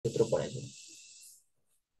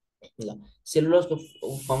ल सेलुलोजको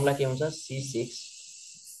फर्मुला के हुन्छ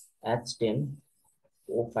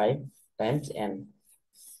C6H10O5 times N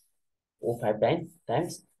O5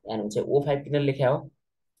 times N हुन्छ O5 किन लेख्या हो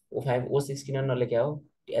O5 O6 किन नलेख्या हो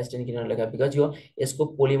H10 किन नलेख्या बिकज यो यसको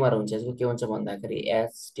पोलिमर हुन्छ यसको के हुन्छ भन्दाखेरि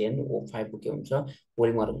H10O5 को के हुन्छ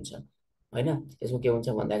पोलिमर हुन्छ हैन यसको के हुन्छ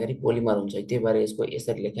भन्दाखेरि पोलिमर हुन्छ त्यही भएर यसको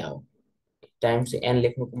यसरी लेख्या हो टाइम्स एन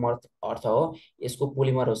लेख्नुको अर्थ हो यसको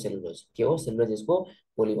पोलिमर हो सेलुलोज के हो सेलुलोज यसको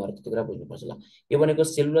पोलिमर हो त्यति कुरा बुझ्नुपर्छ ल यो भनेको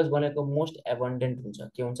सेलुलोज भनेको मोस्ट एबन्डेन्ट हुन्छ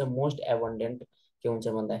के हुन्छ मोस्ट एबन्डेन्ट के हुन्छ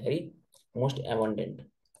भन्दाखेरि मोस्ट एबन्डेन्ट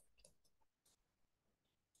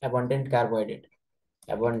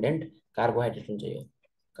कार्बोहाइड्रेट हुन्छ यो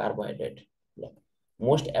कार्बोहाइड्रेट ल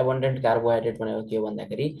मोस्ट एबन्डेन्ट कार्बोहाइड्रेट भनेको के हो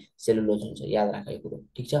भन्दाखेरि सेलुलोज हुन्छ याद राख यो कुरो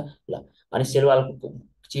ठीक छ ल अनि सेलुलोजको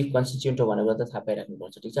चिफ कन्स्टिट्युएन्ट हो भनेको त थाहा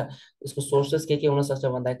पाइराख्नुपर्छ ठीक छ यसको सोर्सेस के हुन सक्छ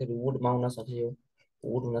भन्दाखेरि वुडमा हुन सक्छ यो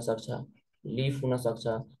वुड हुन सक्छ लिफ हुन सक्छ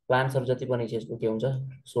प्लान्ट्सहरु जति पनि छ यसको के हुन्छ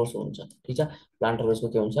सोर्स हुन्छ ठीक छ प्लान्टहरु यसको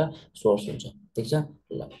के हुन्छ सोर्स हुन्छ ठीक छ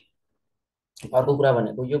ल अर्को कुरा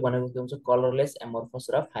भनेको यो भनेको के हुन्छ कलरलेस एमोर्फस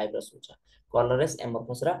र फाइब्रस हुन्छ कलरलेस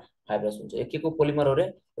एमोर्फस र फाइब्रस हुन्छ यो के को पोलिमर हो रे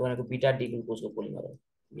यो भनेको बीटा डी ग्लुकोजको पोलिमर हो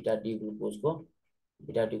बीटा डी ग्लुकोजको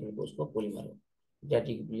पोलिमर हो बीटा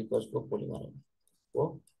डी ग्लुकोजको पोलिमर हो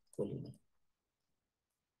पोलिमर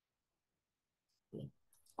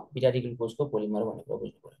बीटा डी ग्लुकोजको पोलिमर भनेको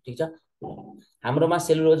बुझ्नु पर्यो ठीक छ हाम्रोमा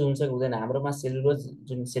सेलुलोज हुन्छ कि हुँदैन हाम्रोमा सेलुलोज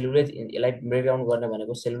जुन सेलुलोज यसलाई ब्रेक डाउन गर्ने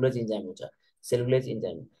भनेको सेलुलोज इन्जाइम हुन्छ सेलुलोज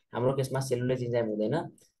इन्जाइम हाम्रो केसमा सेलुलोज इन्जाइम हुँदैन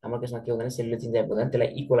हाम्रो केसमा के हुँदैन सेलुलोज इन्जाइम हुँदैन त्यसलाई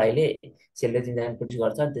इकोलाइले सेलुलोज इन्जाइम प्रोड्युस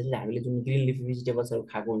गर्छ त्यसैले हामीले जुन ग्रीन लिफी भेजिटेबल्सहरु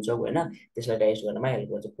खाएको हुन्छौँ हैन त्यसलाई डाइजेस्ट गर्नमा हेल्प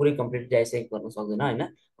गर्छ पुरै कम्प्लिट डाइजेस्ट गर्न सक्दैन हैन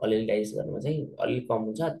अलिअलि डाइजेस्ट गर्नमा चाहिँ अलि कम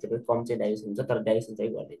हुन्छ त्यसले कम चाहिँ डाइजेस्ट हुन्छ तर डाइजेसन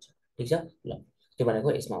चाहिँ गरिदिन्छ ठीक छ ल त्यो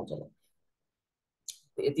भनेको यसमा हुन्छ ल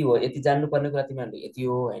यति हो यति जान्नुपर्ने कुरा तिमीहरूले यति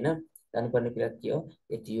हो हैन जान्नुपर्ने कुरा के हो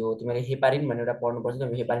यति हो तिमीले हेपारिन भनेर एउटा पढ्नुपर्छ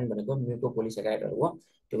हेपारिन भनेको म्युकोपोलिसेकाराइडहरु हो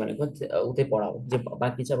त्यो भनेको उतै पढाऊ जे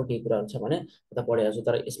बाँकी छ अब केही कुराहरु छ भने उता पढिहाल्छु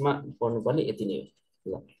तर यसमा पढ्नुपर्ने यति नै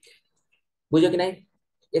हो ल बुझ्यो कि नै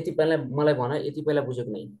यति पहिला मलाई भन यति पहिला बुझ्यो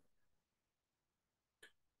कि नै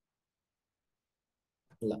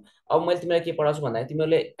ल अब मैले तिमीलाई के पढाउँछु भन्दा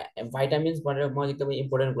तिमीहरूले भाइटामिन्स भनेर म एकदमै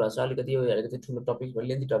इम्पोर्टेन्ट कुरा छ अलिकति यो अलिकति ठुलो टपिक भयो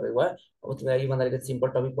लेन्थी टपिक भयो अब तिमीलाई योभन्दा अलिकति सिम्पल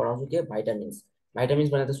टपिक पढाउँछु के भाइटामिन्स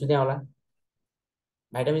भाइटामिन्स भनेर त सुन्या होला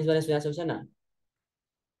भाइटामिन्स भनेर सुनेको छ छैन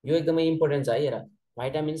यो एकदमै इम्पोर्टेन्ट छ है हेर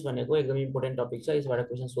भाइटामिन्स भनेको एकदमै इम्पोर्टेन्ट टपिक छ यसबाट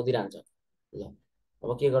क्वेसन सोधिरहन्छ ल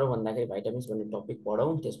अब के गरौँ भन्दाखेरि भाइटामिन्स भन्ने टपिक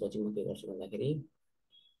पढौँ त्यसपछि म के गर्छु भन्दाखेरि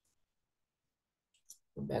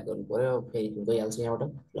ब्याक गर्नु पर्यो फेरि गइहाल्छ यहाँबाट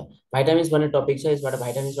ल भाइटामिन्स भन्ने टपिक छ यसबाट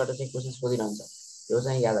भाइटामिन्सबाट चाहिँ क्वेसन सोधिरहन्छ यो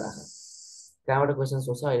चाहिँ याद राख कहाँबाट क्वेसन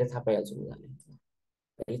सोध्छ अहिले थाहा पाइहाल्छु मजाले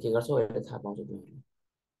अहिले के गर्छौ अहिले थाहा पाउँछु तिमीहरूले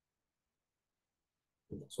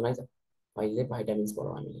सुनाइ त अहिले भाइटामिन्स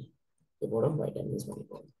पढौँ हामीले के पढौँ भाइटामिन्स भन्ने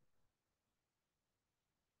पढौँ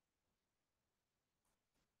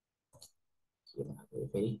के भएको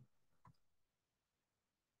फेरि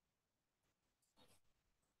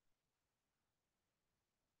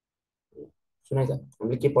सुनाइ त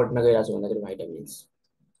हामीले के पढ्न गइरहेको छौँ भन्दाखेरि भाइटामिन्स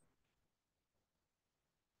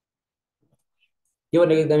यो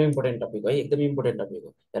भनेको एकदम इम्पोर्टेन्ट टपिक है एकदम इम्पोर्टेन्ट टपिक हो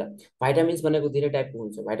हेर भाइटामिन्स भनेको धेरै टाइपको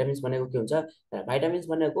हुन्छ भाइटामिन्स भनेको के हुन्छ भाइटामिन्स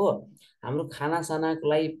भनेको हाम्रो खानासानाको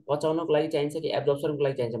लागि पचाउनको लागि चाहिन्छ कि एब्जर्प्सनको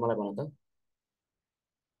लागि चाहिन्छ मलाई भन त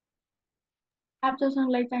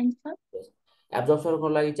एब्जर्प्सनको लागि चाहिन्छ एब्जर्प्सनको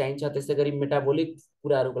लागि चाहिन्छ त्यसै गरी मेटाबोलिक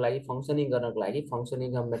कुराहरूको लागि फङ्सनिङ गर्नको लागि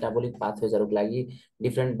फङ्सनिङ अफ मेटाबोलिक पाथवेजहरूको लागि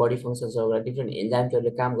डिफ्रेन्ट बडी फङ्सन्सहरूको लागि डिफ्रेन्ट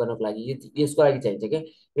एन्जाइम्सहरूले काम गर्नको लागि यसको लागि चाहिन्छ क्या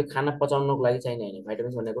यो खाना पचाउनको लागि चाहिने होइन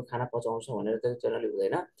भाइटामिन्स भनेको खाना पचाउँछ भनेर त जनरली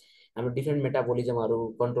हुँदैन हाम्रो डिफ्रेन्ट मेटाबोलिजमहरू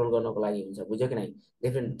कन्ट्रोल गर्नको लागि हुन्छ बुझ्यो कि नै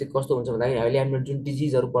डिफ्रेन्ट त्यो कस्तो हुन्छ भन्दाखेरि अहिले हाम्रो जुन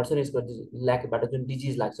डिजिजहरू पर्छ नि यसको ल्याकबाट जुन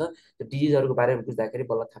डिजिज लाग्छ त्यो डिजिजहरूको बारेमा बुझ्दाखेरि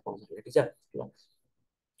बल्ल थाहा पाउँछ ठिक छ ल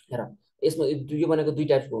हेर यसमा यो भनेको दुई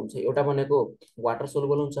टाइपको हुन्छ एउटा भनेको वाटर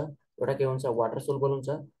सोलुबल हुन्छ एउटा के हुन्छ वाटर सोलुबल हुन्छ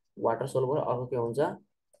वाटर सोलुबल अर्को के हुन्छ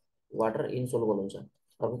वाटर इनसोलुबल हुन्छ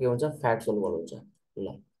अर्को के हुन्छ फ्याट सोलुबल हुन्छ ल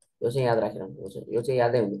यो चाहिँ याद राखिराख्नुपर्छ यो चाहिँ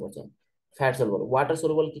यादै हुनुपर्छ फ्याट सोलुबल वाटर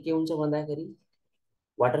सोलुबल के हुन्छ भन्दाखेरि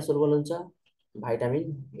वाटर सोलुबल हुन्छ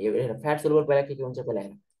भाइटामिन हेर फ्याट सोलुबल पहिला के हुन्छ पहिला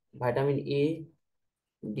हेर vitamin A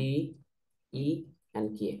D E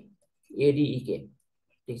and के एडिई के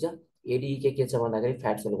ठिक छ एडिई के छ भन्दाखेरि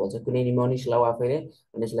फ्याट सोलुबल छ कुनै निमोनिक्स लाऊ आफैले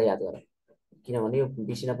अनि यसलाई याद गर किनभने यो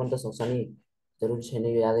बिर्सिन पनि त सक्छ नि जरुरी छैन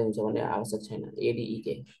यो यादै हुन्छ भन्ने आवश्यक छैन एडिई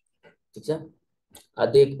के ठिक छ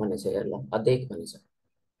अदेक भन्ने छ हेर ल अदेक भन्ने छ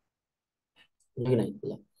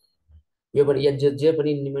ल यो पनि जे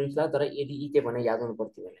पनि निमोनिक्स ला तर एडिई के भनेर याद गर्नु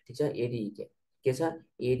पर्छ तिमीलाई ठिक छ एडिई के छ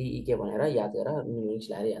एडिई के भनेर याद गरेर निमोनिक्स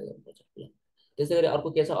लाएर याद गर्नुपर्छ ल त्यसै गरी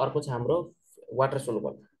अर्को के छ अर्को छ हाम्रो वाटर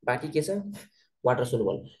सोलुबल बाँकी के छ वाटर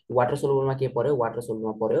सोलुबल। वाटर सोलुबलमा के पर्यो, वाटर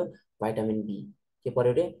सोलुबलमा पर्यो भाइटामिन बी। के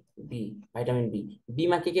पर्यो रे बी, भाइटामिन बी।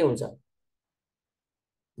 बीमा के हुन्छ,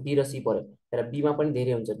 बी र सी पर्यो। तर बीमा पनि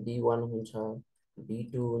धेरै हुन्छ, B1 हुन्छ,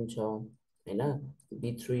 B2 हुन्छ हैन,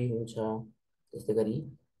 B3 हुन्छ। त्यस्तै गरी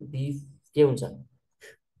बी के हुन्छ,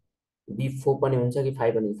 B4 पनि हुन्छ कि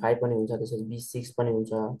 5 पनि, 5 पनि हुन्छ, त्यसपछि B6 पनि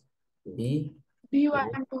हुन्छ, बी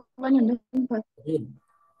B1 2 पनि हुन्छ नि सर।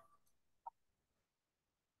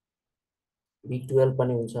 B12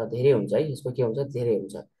 पनि हुन्छ, धेरै हुन्छ है, यसको के हुन्छ धेरै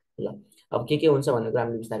हुन्छ। ल अब के हुन्छ भन्ने कुरा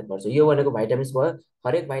हामीले बिस्तारै पढ्छौँ। यो भनेको भाइटामिन्स भयो।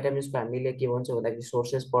 हरेक भाइटामिन्सको हामीले के भन्छौँ भन्दाखेरि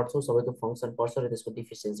सोर्सेस पढ्छौँ, सबैको फङ्सन पढ्छौँ र त्यसको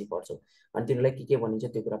डिफिसियन्सी पढ्छौँ, अनि तिनीहरूलाई के भनिन्छ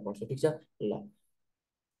त्यो कुरा पढ्छौँ। ठिक छ। ल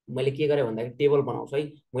मैले के गरेँ भन्दाखेरि टेबल बनाउँछु है।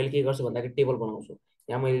 मैले के गर्छु भन्दाखेरि टेबल बनाउँछु।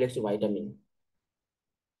 यहाँ मैले लेख्छु भाइटामिन।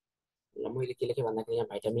 ल मैले के लेखेँ भन्दाखेरि यहाँ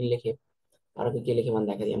भाइटामिन लेखेँ। अर्को के लेखेँ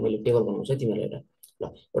भन्दाखेरि मैले टेबल बनाउँछु है तिमीहरूलाई एउटा। ल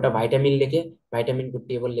एउटा भाइटामिन लेखेँ, भाइटामिनको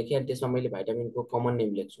टेबल लेखेँ, अनि त्यसमा मैले भाइटामिनको कमन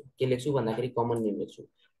नेम लेख्छु। के लेख्छु भन्दाखेरि कमन नेम लेख्छु।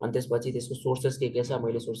 अनि त्यसपछि त्यसको सोर्सेस के छ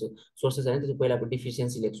मैले सोर्सेस होइन, त्यसको पहिलाको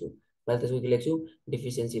डिफिसियन्सी लेख्छु। पहिला त्यसको के लेख्छु,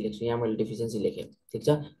 डिफिसियन्सी लेख्छु। यहाँ मैले डिफिसियन्सी लेखेँ। ठिक छ।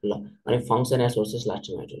 ल अनि फङ्सन या सोर्सेस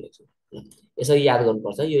लास्टमा मेटर लेख्छु। ल यसरी याद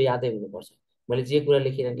गर्नुपर्छ, यो यादै हुनुपर्छ। मैले जे कुरा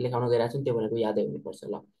लेखाउन गइरहेको छु नि त्यो भनेको यादै हुनुपर्छ।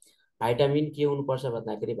 ल भाइटामिन के हुनुपर्छ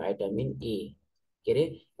भन्दाखेरि भाइटामिन ए। के अरे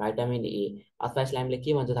भाइटामिन ए, अथवा यसलाई हामीले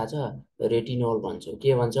के भन्छ थाहा छ, रेटिनोल भन्छौँ।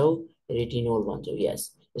 के भन्छौँ, रेटिनोल भन्छौँ। यस,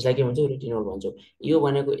 यसलाई के भन्छौँ, रेटिनोल भन्छौँ। यो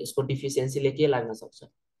भनेको यसको डिफिसियन्सीले के लाग्न सक्छ,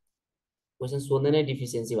 क्वेसन सोध्ने नै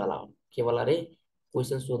डिफिसियन्सीवाला हो। के वाला रे,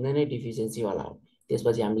 क्वेसन सोध्ने नै डिफिसियन्सीवाला हो।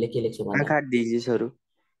 त्यसपछि हामीले के लेख्छौँ भन्दा, आँखा डिजिजहरू।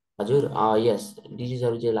 हजुर यस,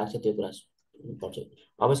 डिजिजहरू जे लाग्छ त्यो कुरा पर्छ।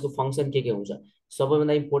 अब यसको फङ्सन के हुन्छ,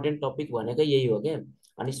 सबैभन्दा इम्पोर्टेन्ट टपिक भनेकै यही हो क्या।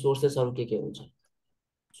 अनि सोर्सेसहरू के हुन्छ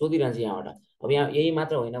सोधिरहन्छ यहाँबाट। अब यहाँ यही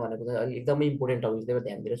मात्र होइन भनेको त एकदमै इम्पोर्टेन्ट टपिक, त्यही भएर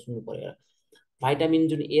ध्यान दिएर सुन्नु पर्यो। भाइटामिन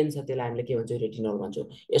जुन एन छ त्यसलाई हामीले के भन्छौँ, रेटिनोल भन्छौँ।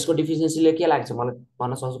 यसको डिफिसियन्सीले के लाग्छ मलाई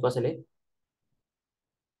भन्न सक्छु कसैले,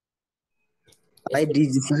 आई यसको,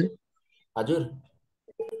 डिजिज सर। हजुर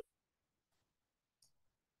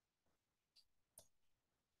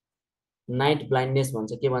नाइट ब्लाइन्डनेस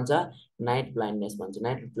भन्छ। के भन्छ, नाइट ब्लाइन्डनेस भन्छ।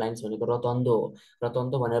 नाइट ब्लाइन्डनेस भनेको रतन्धो हो।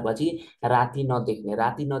 रतन्धो भनेपछि राति नदेख्ने।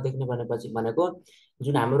 राति नदेख्ने भनेपछि भनेको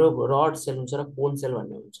जुन हाम्रो रड सेल हुन्छ र कोन सेल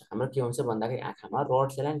भन्ने हुन्छ। हाम्रो के हुन्छ भन्दाखेरि आँखामा rod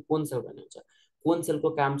sale and cone cell भन्ने हुन्छ। कोन सेलको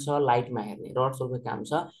काम छ लाइटमा हेर्ने, रड सेलको काम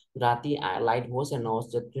छ राति लाइट होस् या नहोस्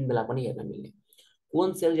जुन बेला पनि हेर्न मिल्ने।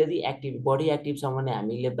 कोन सेल यदि एक्टिभ, बडी एक्टिभ छ भने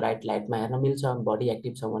हामीले ब्राइट लाइटमा हेर्न मिल्छ। बडी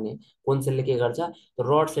एक्टिभ छ भने कोन सेलले के गर्छ,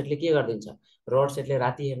 रड सेलले के गरिदिन्छ, रड सेलले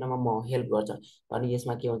राति हेर्नमा हेल्प गर्छ। अनि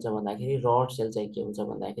यसमा के हुन्छ भन्दाखेरि रड सेल चाहिँ के हुन्छ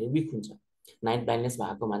भन्दाखेरि विक हुन्छ। नाइट ब्लाइन्डनेस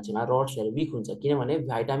भएको मान्छेमा रड सेल विक हुन्छ, किनभने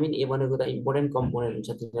भाइटामिन ए भनेको त इम्पोर्टेन्ट कम्पोनेन्ट हुन्छ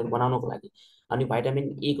तिनीहरू बनाउनको लागि। अनि भाइटामिन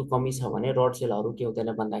ए को कमी छ भने रड सेलहरू के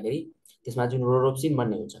हुँदैन भन्दाखेरि त्यसमा जुन रोडोप्सिन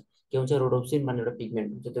भन्ने हुन्छ, के हुन्छ, रोडोप्सिन भन्ने एउटा पिगमेन्ट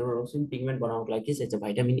हुन्छ। त्यो रोडोप्सिन पिगमेन्ट बनाउनको लागि के चाहिन्छ,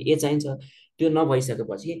 भाइटामिन ए चाहिन्छ। त्यो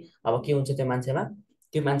नभइसकेपछि अब के हुन्छ त्यो मान्छेमा,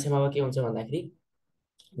 अब के हुन्छ भन्दाखेरि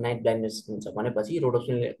नाइट ब्लाइन्डनेस हुन्छ भनेपछि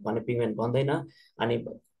रोडोप्सिन भन्ने पिगमेन्ट बन्दैन। अनि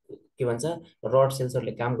के भन्छ, रड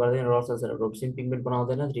सेल्सहरूले काम गर्दैन, रड सेल्सहरू रोडोप्सिन पिगमेन्ट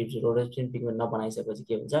बनाउँदैन। रोडोप्सिन पिगमेन्ट नबनाइसकेपछि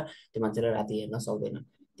के हुन्छ, त्यो मान्छेले राति हेर्न सक्दैन।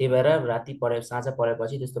 त्यही भएर राति परे साँझ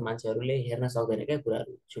परेपछि त्यस्तो मान्छेहरूले हेर्न सक्दैन क्या,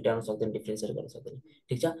 कुराहरू छुट्याउन सक्दैन, डिफ्रेन्सिएट गर्न सक्दैन।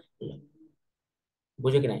 ठिक छ। ल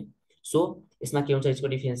बुझ्यो कि नै। सो यसमा के हुन्छ, यसको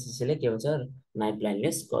डिफिसियन्सीले के हुन्छ, नाइट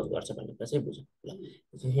ब्लाइन्डनेस कज गर्छ भन्ने कुरा चाहिँ बुझ्यो। ल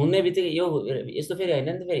हुने बित्तिकै यो यस्तो फेरि होइन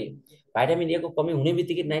नि त, फेरि भाइटामिन ए को कमी हुने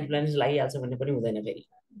बित्तिकै नाइट ब्लाइन्डनेस लागिहाल्छ भन्ने पनि हुँदैन। फेरि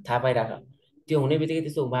थाहा पाइराख, त्यो हुने बित्तिकै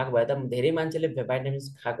त्यस्तो भएको भए त धेरै मान्छेले भाइटामिन्स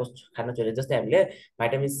खान छोड्यो। जस्तै हामीले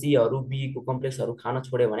भाइटामिन सीहरू बीको कम्प्लेक्सहरू खान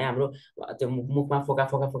छोड्यो भने हाम्रो त्यो मुखमा फोका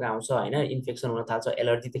फोका फोका आउँछ होइन, इन्फेक्सन हुन थाल्छ,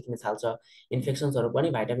 एलर्जी देखिन थाल्छ। इन्फेक्सन्सहरू पनि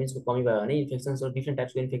भाइटामिन्सको कमी भयो भने इन्फेक्सन्सहरू डिफ्रेन्ट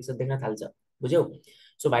टाइप्सको इन्फेक्सन देख्न थाल्छ। बुझ्यौ।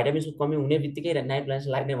 सो भाइटामिन्सको कमी हुने बित्तिकै नाइट ब्लाइन्डनेस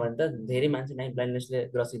लाग्ने भने त धेरै मान्छे नाइट ब्लाइन्डनेसले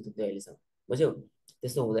ग्रसित हुन्थ्यो अहिलेसम्म। बुझ्यौ।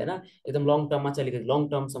 त्यस्तो हुँदैन, एकदम लङ टर्ममा चाहिँ लङ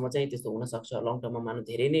टर्मसम्म चाहिँ त्यस्तो हुनसक्छ। लङ टर्ममा मानु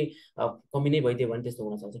धेरै नै कमी नै भइदियो भने त्यस्तो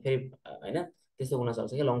हुनसक्छ फेरि होइन, त्यस्तो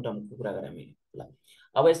हुनसक्छ कि लङ टर्मको कुरा गरेँ मैले। ल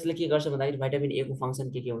अब यसले के गर्छ भन्दाखेरि भाइटामिन ए को फङ्सन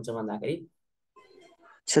के हुन्छ भन्दाखेरि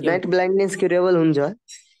सर नाइट ब्लाइन्डनेस क्युरेबल हुन्छ?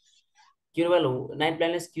 क्युरेबल, नाइट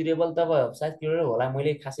ब्लाइन्डनेस क्युरेबल त अब सायद क्युरेबल होला,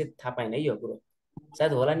 मैले खासै थाहा पाइनँ है यो कुरो।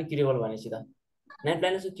 सायद होला नि क्युरेबल भनेपछि त। नाइट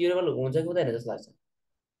ब्लाइन्डनेस क्युरेबल हुन्छ कि हुँदैन जस्तो लाग्छ,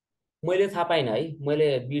 मैले थाहा पाइनँ है, मैले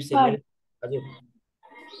बिर्सेँ सर, मैले। हजुर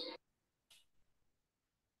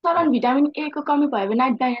सर अनि भिटामिन ए को कमी भयो भने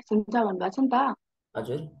नाइट ब्लाइन्डनेस हुन्छ भन्नुभएको छ नि त।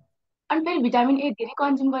 हजुर अनि फेरि भिटामिन ए धेरै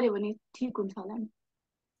कन्ज्युम गर्यो भने ठिक हुन्छ होला नि।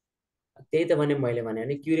 त्यही त मैले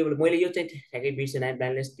भने क्युरेबल, मैले यो चाहिँ ठ्याक्कै बिर्सेँ, नाइट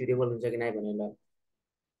ब्लाइन्डनेस क्युरेबल हुन्छ कि नै भनेर।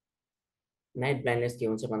 नाइट ब्लाइन्डनेस के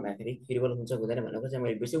हुन्छ भन्दाखेरि क्युरेबल हुन्छ हुँदैन भनेको चाहिँ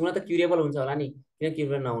मैले बिर्सेँ। हुन त क्युरेबल हुन्छ होला नि, किन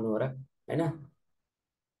क्युरेबल नहुनु हो र होइन।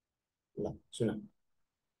 ल सुन,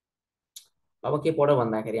 अब के पढौँ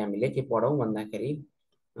भन्दाखेरि हामीले के पढौँ भन्दाखेरि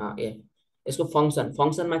ए यसको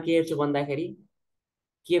फङ्सनमा के हेर्छौ भन्दाखेरि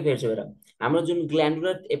के हेर्छौ हेर हाम्रो जुन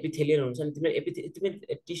ग्ल्यान्डुलर एपिथेलियल हुन्छ नि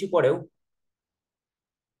तिमीले टिस्यु पढ्यौ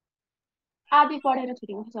आदि पढेर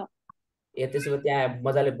छोडेको छ। ए त्यसो भए त्यहाँ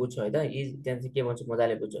मजाले बुझ्छौ है त यी त्यहाँ चाहिँ के भन्छु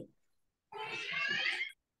मजाले बुझ्छौ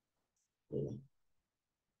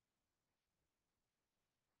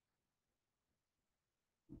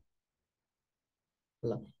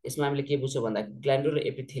ल यसमा हामीले के बुझ्छौँ भन्दा ग्ल्यान्डुलर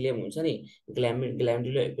एपिथेलियम हुन्छ नि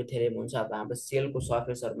ग्ल्यान्डुलर एपिथेलियम हुन्छ अब हाम्रो सेलको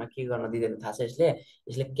सर्फेसहरूमा के गर्न दिँदैन थाहा छ यसले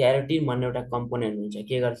यसले क्यारोटिन भन्ने एउटा कम्पोनेन्ट हुन्छ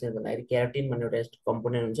के गर्छ भन्दाखेरि क्यारोटिन भन्ने एउटा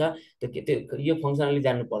कम्पोनेन्ट हुन्छ त्यो यो फङ्सनली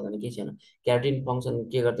जान्नु पर्दैन के छैन क्यारोटिन फङ्सन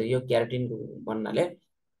के गर्छ यो क्यारोटिन भन्नाले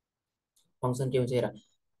फङ्सन के हुन्छ हेर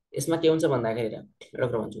यसमा के हुन्छ भन्दाखेरि हेर एउटा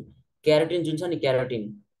कुरा भन्छु क्यारोटिन जुन छ नि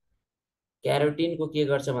क्यारोटिनको के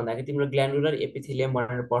गर्छ भन्दाखेरि तिम्रो ग्ल्यान्डुलर एपिथेलियम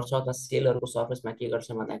भनेर पर्छ अथवा सेलहरूको सर्फेसमा के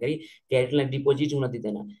गर्छ भन्दाखेरि क्यारोटिनलाई डिपोजिट हुन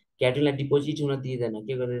दिँदैन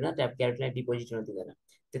के गर्दैन त्यहाँ क्यारोटिनलाई डिपोजिट हुन दिँदैन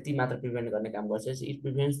त्यति मात्र प्रिभेन्ट गर्ने काम गर्छ it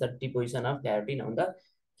prevents the deposition of क्यारोटिन on the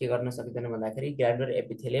के गर्न सकिँदैन भन्दाखेरि glandular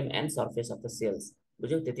epithelium and surface of the sales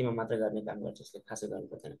बुझ्यौ त्यतिमा मात्र गर्ने काम गर्छ यसले खासै गर्नु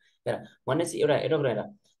पर्दैन हेर भनेपछि एउटा कुरा हेर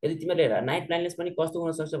यदि तिमीले हेर नाइट ब्लाइन्डनेस पनि कस्तो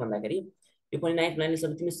हुन सक्छ भन्दाखेरि यो पनि नाइट ब्लाइन्डनेस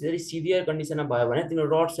तिमी धेरै सिभियर कन्डिसनमा भयो भने तिम्रो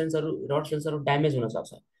रड सेल्सहरू ड्यामेज हुन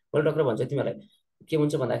सक्छ मैले डक्टर भन्छ तिमीलाई के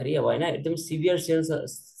हुन्छ भन्दाखेरि अब होइन एकदम सिभियर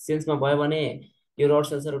सेन्समा भयो भने यो रड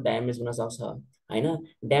सेल्सहरू ड्यामेज हुन सक्छ होइन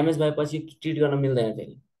ड्यामेज भएपछि ट्रिट गर्न मिल्दैन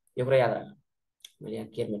फेरि यो कुरा याद राख मैले यहाँ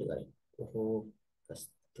केयरमेट गरेँ ओहो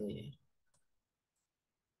कस्तो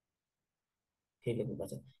फेरि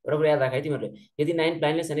लेख्नुपर्छ एउटा कुरा याद राख है तिमीहरूले यदि नाइट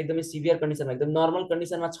ब्लाइन्डनेस एकदमै सिभियर कन्डिसनमा एकदम नर्मल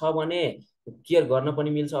कन्डिसनमा छ भने केयर गर्न पनि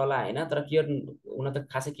मिल्छ होला होइन तर केयर हुन त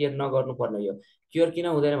खासै केयर नगर्नु पर्ने यो केयर किन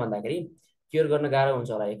हुँदैन भन्दाखेरि केयर गर्न गाह्रो हुन्छ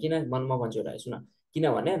होला किन म भन्छु एउटा सुन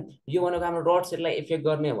किनभने यो भनेको हाम्रो रड सेललाई इफेक्ट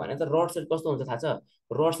गर्ने हो भने त रड सेल कस्तो हुन्छ थाहा छ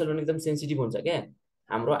रड सेल पनि एकदम सेन्सिटिभ हुन्छ क्या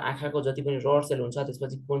हाम्रो आँखाको जति पनि रड सेल हुन्छ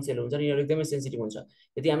त्यसपछि कोन सेल हुन्छ यिनीहरू एकदमै सेन्सिटिभ हुन्छ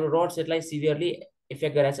यदि हाम्रो रड सेललाई सिभियरली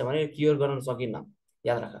इफेक्ट गरेको छ भने केयर गर्न सकिन्न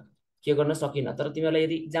याद राख के गर्न सकिनँ तर तिमीहरूलाई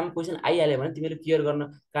यदि इक्जाम क्वेसन आइहाल्यो भने तिमीले केयर गर्न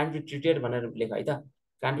कान्ट बी ट्रिटेड भनेर लेख है त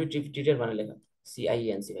कान्ट बी ट्रिटेड भनेर लेख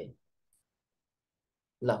सिआइएनसी भाइ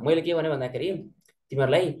ल मैले के भने भन्दाखेरि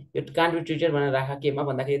तिमीहरूलाई यो कान्ट बी ट्रिटेड भनेर राख केमा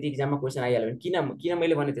भन्दाखेरि यदि इक्जाममा क्वेसन आइहाल्यो भने किन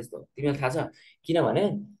मैले भने त्यस्तो तिमीलाई थाहा छ किनभने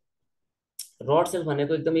रड सेल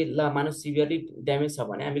भनेको एकदमै ल मानव सिभियरली ड्यामेज छ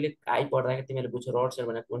भने हामीले पढ्दाखेरि तिमीले बुझ्छौ रड सेल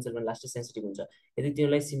भनेको कुन सेल भने लास्टै सेन्सिटिभ हुन्छ यदि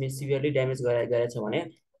तिमीलाई सिभियरली ड्यामेज गरेछ भने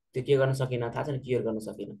त्यो के गर्न सकिन थाहा छैन क्लियर गर्न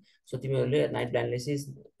सकिन सो तिमीहरूले night blindness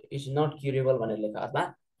is not curable भनेर लेख अथवा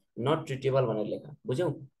नट ट्रिटेबल भनेर लेख बुझ्यौ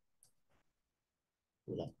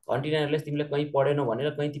ल कन्टिन्युअसली तिमीले कहीँ पढेनौ भनेर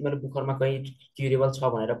कहीँ तिमीले बुकरमा कहीँ क्युरेबल छ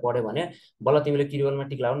भनेर पढ्यो भने बल्ल तिमीले क्युरेबलमा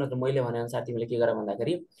टिक लाउ न त मैले भने अनुसार तिमीले के गर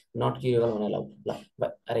भन्दाखेरि नट क्युरेबल भनेर लाउ ल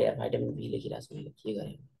अरे यार भाइटामिन बी लेखिरहेको छु मैले के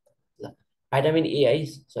गरेँ ल भाइटामिन ए है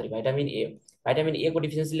सरी भाइटामिन ए को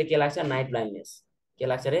डिफिसियन्सीले के लाग्छ नाइट ब्लाइन्डनेस के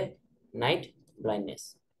लाग्छ रे नाइट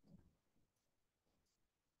ब्लाइन्डनेस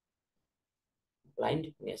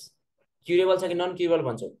क्युरेबल छ कि नन क्युरेबल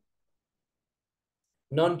भन्छौ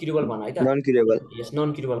नन क्युरेबल भन है त नन क्युरेबल यस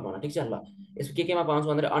नन क्युरेबल भन ठिक छ ल यसको केमा पाउँछ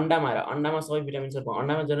भन्दाखेरि अन्डामा हेर अन्डामा सबै भिटामिन्सहरू पाउँछ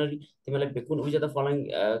अन्डामा जनरली तिमीलाई कुन विच अफ द फलोइङ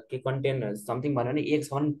के कन्टेन्ट समथिङ भन्यो भने एक छ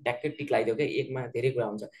भने ट्याक्कै टिक लगाइदियो क्या एकमा धेरै कुरा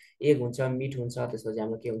हुन्छ एग हुन्छ मिट हुन्छ त्यसपछि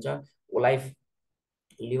हाम्रो के हुन्छ ओलाइफ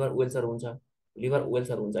लिभर वेल्सहरू हुन्छ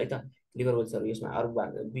है त लिभर वेल्सहरू यसमा अरू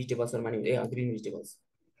भेजिटेबल्सहरूमा नि ग्रिन भेजिटेबल्स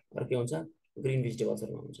अरू के हुन्छ ग्रिन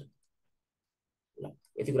भेजिटेबल्सहरूमा हुन्छ ल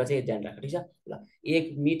यति कुरा चाहिँ ध्यान राख ठिक छ ल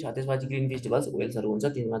एक मिट त्यसपछि ग्रिन भेजिटेबल्स वेल्सहरू हुन्छ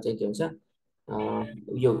तिनीमा चाहिँ के हुन्छ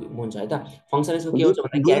यो हुन्छ है त फङ्सन यसको के हुन्छ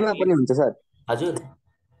भन्दा दुधमा पनि हुन्छ सर हजुर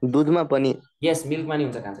दुधमा पनि यस मिल्कमा नि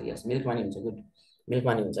हुन्छ कान्छ यस मिल्कमा नि हुन्छ गुड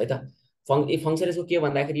मिल्कमा नि हुन्छ है त फङ्सन यसको के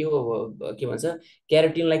भन्दाखेरि यो के भन्छ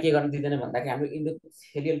क्यारोटिनलाई के गर्न दिँदैन भन्दाखेरि हाम्रो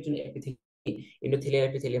इन्डोथेलियल जुन इन्डोथेलियल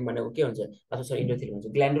एपिथेलियम भनेको के हुन्छ अथवा सरी इन्डोथेलियम हुन्छ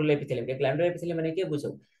ग्ल्यान्डुलर एपिथेलियम भनेको के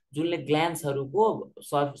बुझ्छौ जुनले ग्ल्यान्ड्सहरूको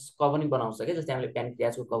कभरिङ बनाउँछ क्या जस्तै हामीले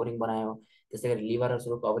प्यानक्रियासको कभरिङ बनायो त्यस्तै गरी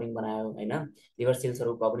लिभरहरूको कभरिङ बनायो होइन लिभर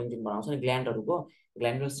सेल्सहरूको कभरिङ जुन बनाउँछ नि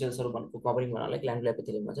ग्ल्यान्डुलर सेल्सहरूको कभरिङ बनाउनलाई ग्ल्यान्डुलर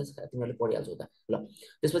एपिथेलियम भन्छ तिमीहरूले पढिहाल्छौ त ल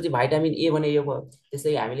त्यसपछि भाइटामिन ए भने यो भयो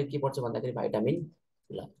त्यस्तै हामीले के पढ्छ भन्दाखेरि भाइटामिन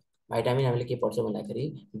हामीले के पढ्छ भन्दाखेरि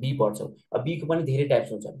बी पढ्छौँ अब बीको पनि धेरै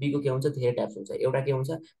टाइप्स हुन्छ बीको के हुन्छ धेरै टाइप्स हुन्छ एउटा के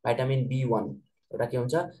हुन्छ भाइटामिन बी1 एउटा के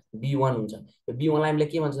हुन्छ बी1 हुन्छ यो बी1लाई हामीले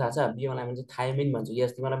के भन्छ थाहा छ बी1लाई भन्छ थायमिन भन्छ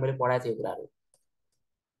यस तिमीलाई मैले पढाएको थिएँ कुराहरू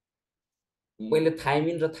मैले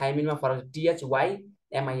थायमिन र थायमिनमा फरक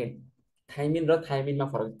THYMIN थायमिन र थायमिनमा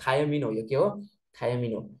फरक थायमिन हो यो के हो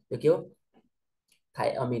थायमिन हो यो के हो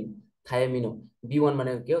थायमिन थायामिन हो। B1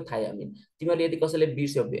 भनेको के हो? थायामिन। तिमीहरूले यदि कसैले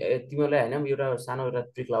बिर्स्यो, तिमीहरूलाई होइन एउटा सानो एउटा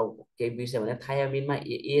ट्रिक लाऊ, केही बिर्स्यो भने थायामिनमा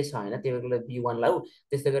ए छ होइन, त्यही भएर B1 लाऊ।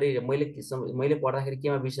 त्यस्तै गरी मैले पढ्दाखेरि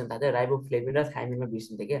केमा बिर्सिन थाहा थियो? राइबोफ्लेभिन र थायामिनमा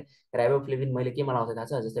बिर्सिन्थेँ क्या। राइबोफ्लेभिन मैले केमा लाउँथेँ थाहा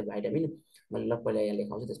छ? जस्तै भाइटामिन, मैले ल पहिला यहाँ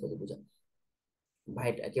लेखाउँछु त्यसपछि बुझ।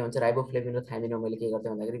 के भन्छ, राइबोफ्लेभिन र थाइमिनमा मैले के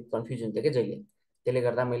गर्थेँ भन्दाखेरि कन्फ्युज हुन्थ्यो क्या जहिले। त्यसले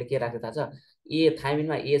गर्दा मैले के राखेँ थाहा छ?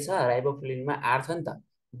 थाइमिनमा ए छ, राइबोफ्लेभिनमा आर छ नि त,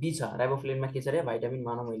 बी छ। राइबोफ्लेभिनमा के छ अरे? भाइटामिन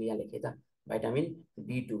मान मैले यहाँ लेखेँ त, भाइटामिन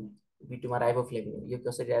B2। B2मा राइबोफ्लेभिन हो। यो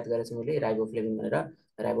कसरी याद गरेको छु मैले? राइबोफ्लेभिन भनेर,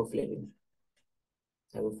 राइबोफ्लेभिन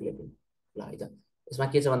राइबोफ्लेभिन ल है त। यसमा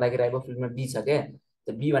के छ भन्दाखेरि राइबोफ्लेभिनमा बी छ क्या।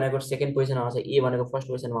 त बी भनेको सेकेन्ड पोजिसनमा आउँछ, ए भनेको फर्स्ट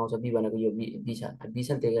पोजिसनमा आउँछ, बी भनेको यो बी छ नि,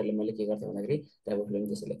 त्यही कारणले मैले के गर्थेँ भन्दाखेरि राइबोफ्लेभिन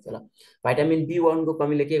त्यसो लेख्थेँ ल। भाइटामिन B1 को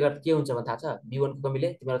कमीले के हुन्छ भने थाहा छ? B1 को कमीले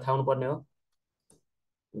तिमीलाई थाहा हुनुपर्ने हो,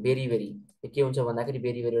 बेरी के हुन्छ भन्दाखेरि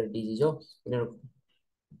बेरी डिजिज हो, यिनीहरू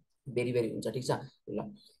बेरी हुन्छ। ठिक छ ल।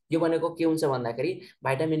 यो भनेको के हुन्छ भन्दाखेरि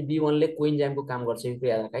भाइटामिन B1 ले कोइन्जाइमको काम गर्छ। यो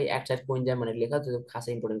याद राख है, एक्ट कोइन्जाइम भनेर लेख, त्यो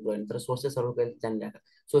खासै इम्पोर्टेन्ट कुरा होइन, तर सोर्सेसहरू जानिराख।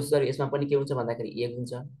 सोर्सेसहरू यसमा पनि के हुन्छ भन्दाखेरि एग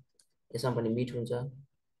हुन्छ, यसमा पनि मिट हुन्छ,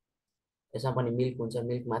 यसमा पनि मिल्क हुन्छ,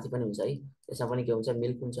 मिल्क माथि पनि हुन्छ है, यसमा पनि के हुन्छ?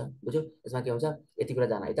 मिल्क हुन्छ, बुझ्यौ? यसमा के हुन्छ? यति कुरा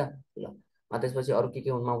जान है त ल। त्यसपछि अरू के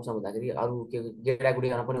हुन आउँछ भन्दाखेरि अरू के गेडागुडी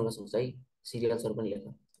पनि हुनसक्छ है, सिरियल्सहरू पनि लेख,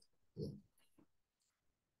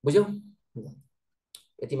 बुझ्यौ?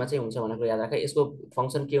 यतिमा चाहिँ हुन्छ भनेर याद राख। यसको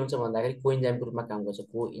फङ्सन के हुन्छ भन्दाखेरि कोइन्जाइमको रूपमा काम गर्छ,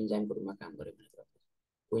 कोइन्जाइमको रूपमा काम गर्यो भनेर,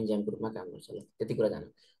 कोइन्जाइमको रूपमा काम गर्छ ल। त्यति कुरा जान।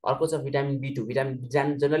 अर्को छ भिटामिन B2। भिटामिन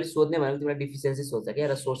जनरली सोध्ने भनेको तिमीलाई डिफिसियन्सी सोध्छ क्या,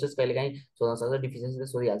 र सोर्सेस कहिलेकाहीँ सोध्न सक्छ, डिफिसियन्सी त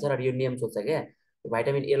सोधिहाल्छ, र यो नेम सोध्छ क्या।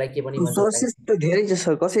 भाइटामिन ए लाई के पनि भन्छ? सोर्सेस त धेरै छ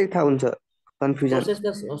सर, कसरी थाहा हुन्छ? कन्फ्युजन।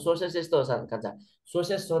 सोर्सेस यस्तो हो सर कान्छा,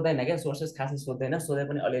 सोर्सेस सोध्दैन क्या, सोर्सेस खासै सोध्दैन, सोधे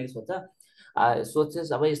पनि अलिअलि सोध्छ।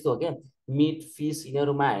 सोर्सेस अब यस्तो हो क्या, मिट फिस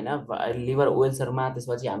यिनीहरूमा होइन, लिभर ओइल्सहरूमा,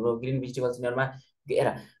 त्यसपछि हाम्रो ग्रिन भेजिटेबल्स यिनीहरूमा हेर,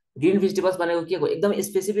 ग्रिन भेजिटेबल्स भनेको के हो? एकदम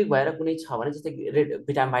स्पेसिफिक भएर कुनै छ भने,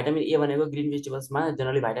 जस्तै भाइटामिन ए भनेको ग्रिन भेजिटेबल्समा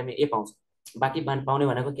जनरली भाइटामिन ए पाउँछ, बाँकी पाउने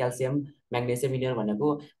भनेको क्याल्सियम म्याग्नेसियम यिनीहरू भनेको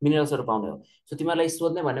मिनरल्सहरू पाउने हो। सो तिमीहरूलाई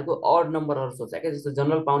सोध्ने भनेको अड नम्बरहरू सोध्छ क्या, जस्तो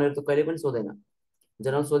जनरल पाउनेहरू त कहिले पनि सोध्दैन।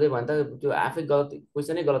 जनरल सोध्यो भने त त्यो आफै गलत,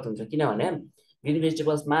 क्वेसनै गलत हुन्छ। किनभने ग्रिन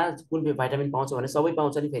भेजिटेबल्समा कुन भाइटामिन पाउँछ भने सबै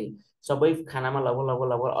पाउँछ नि, फेरि सबै खानामा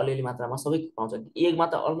लगभग अलिअलि मात्रामा सबै पाउँछ। एगमा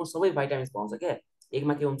त अलमोस्ट सबै भाइटामिन्स पाउँछ क्या,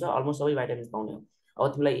 एगमा के हुन्छ? अलमोस्ट सबै भाइटामिन्स पाउने हो। अब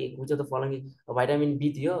तिमीलाई एक हुन्छ त फलङ्गी भाइटामिन बी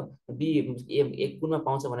दियो, बी एक कुनमा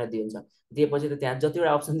पाउँछ भनेर दिन्छ, दिएपछि त त्यहाँ जतिवटा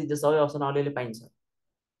अप्सन दिन्छ सबै अप्सन अलिअलि पाइन्छ।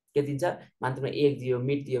 के दिन्छ? मान्छेमा एग दियो,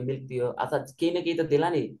 मिट दियो, मिल्क दियो, अथवा केही न केही त देला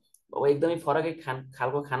नि। अब एकदमै फरकै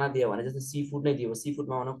खालको खाना दियो भने, जस्तै सी फुड नै दियो, सी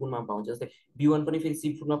फुडमा भनौँ कुनमा पाउँछ, जस्तै B1 पनि फेरि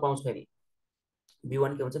सी फुडमा पाउँछ, फेरि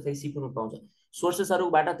B1 के हुन्छ फेरि सी फुडमा पाउँछ।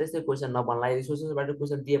 सोर्सेसहरूबाट त्यस्तै क्वेसन नबन्ला, यदि सोर्सेसबाट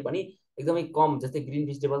क्वेसन दिए पनि एकदमै कम, जस्तै ग्रिन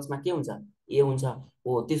भेजिटेबल्समा के हुन्छ? ए हुन्छ,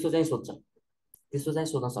 हो त्यस्तो चाहिँ सोध्छ, त्यस्तो चाहिँ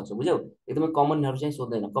सोध्न सक्छ, बुझ्यौ? एकदमै कमनहरू चाहिँ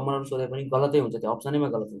सोध्दैन, कमनहरू सोधे पनि गलतै हुन्छ, त्यो अप्सनैमा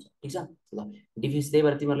गलत हुन्छ। ठिक छ ल। त्यही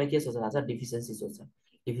भएर तिमीहरूलाई के सोध्छ थाहा छ? डिफिसियन्सी सोध्छ,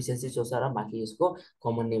 डिफिसियन्सी सोध्छ, र बाँकी यसको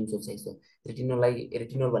कमन नेम सोध्छ। यस्तो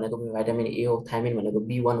रेटिनोल भनेको भाइटामिन ए हो, थाइमिन भनेको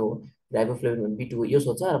B1 हो, राइबोफ्लेभिन भनेको B2 हो, यो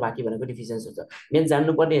सोध्छ, र बाँकी भनेको डिफिसियन्सी सोध्छ। मेन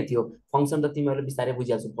जान्नुपर्ने थियो फङ्सन, त तिमीहरूले बिस्तारै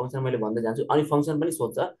बुझिहाल्छु, फङ्सन मैले भन्दै जान्छु। अनि फङ्सन पनि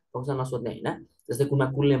सोध्छ, फङ्सन नसोध्ने होइन। जस्तै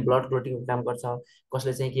कुनले ब्लड क्लोटिङको काम गर्छ,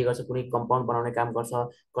 कसले चाहिँ के गर्छ? कुनै कम्पाउन्ड बनाउने काम गर्छ,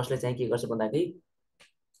 कसले चाहिँ के गर्छ भन्दाखेरि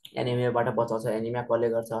एनिमियाबाट बचाउँछ, एनिमिया कसले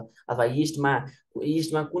गर्छ, अथवा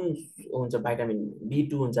यिस्टमा कुन हुन्छ? भाइटामिन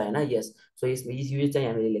B2 हुन्छ होइन, यस। सो यसमा यो चाहिँ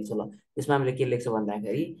हामीले लेख्छौँ ल। यसमा हामीले के लेख्छौँ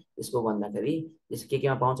भन्दाखेरि, यस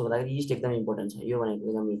केमा पाउँछ भन्दाखेरि यिस्ट एकदम इम्पोर्टेन्ट छ, यो भनेको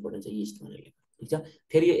एकदम इम्पोर्टेन्ट छ, यिस्ट भनेर लेख्छ। ठिक छ।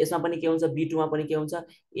 फेरि यसमा पनि के हुन्छ? B2मा पनि के हुन्छ?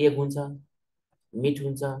 एग हुन्छ, मिट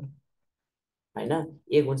हुन्छ होइन,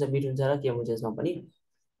 एग हुन्छ, मिट हुन्छ, र के हुन्छ यसमा पनि?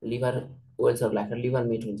 लिभर ओइल्सहरू राखेर लिभर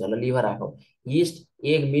मिट हुन्छ ल, लिभर आएको यिस्ट,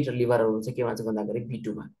 एग, मिट र लिभरहरू हुन्छ के भन्छ भन्दाखेरि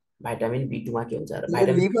B2मा, भाइटामिन B2मा के हुन्छ? यो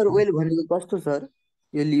भाइटामिन लिभर ओइल भनेको कस्तो सर?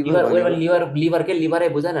 यो लिभर लिभर ओइल भनेको भने लिभरै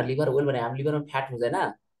बुझ न, लिभर ओइल भने हाम्रो लिभरमा फ्याट हुँदैन,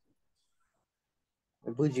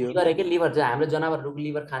 बुझ्यो। लिभर के लिभर चाहिँ हाम्रो जनावरहरूको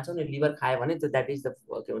लिभर खान्छौँ नि, लिभर खायो भने त द्याट इज द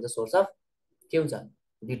के भन्छ? सोर्स अफ के हुन्छ?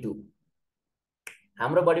 B2।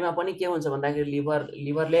 हाम्रो बडीमा पनि के हुन्छ भन्दाखेरि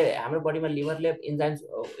लिभरले हाम्रो बडीमा लिभरले इन्जाइम्स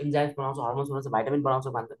बनाउँछ, हर्मोन्स बनाउँछ, भाइटामिन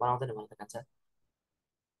बनाउँदैन भनेर खान्छ।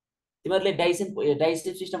 तिमीहरूले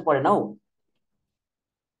डाइजेस्टिभ सिस्टम पढेनौ?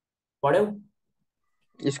 पढ्यौ?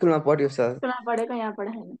 स्कुलमा पढ्यो सर। स्कुलमा पढेको, यहाँ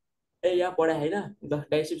पढाइ होइन। ए यहाँ पढाइ होइन,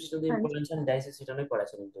 डाइजेस्टिभ सिस्टम त इम्पोर्टेन्ट छ नि, डाइजेस्टिभ सिस्टम नै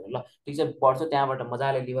पढाएको छ ल। ठिक छ, पढ्छ त्यहाँबाट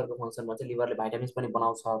मजाले। लिभरको फङ्सन भन्छ, लिभरले भाइटामिन्स पनि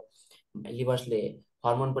बनाउँछ, लिभर्सले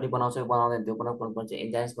हर्मोन पनि बनाउँछ कि बनाउँदैन त्यो पनि पढ्छ,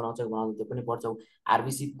 एन्जाइम्स बनाउँछ कि बनाउँदैन त्यो पनि पढ्छौ,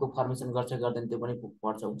 आरबिसीको फर्मेसन गर्छ कि गर्दैन त्यो पनि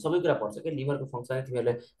पढ्छौ, सबै कुरा पढ्छ कि लिभरको फङ्सन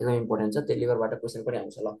तिमीहरूले एकदम इम्पोर्टेन्ट छ। त्यो लिभरबाट क्वेसन पनि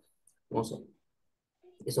आउँछ ल, आउँछ।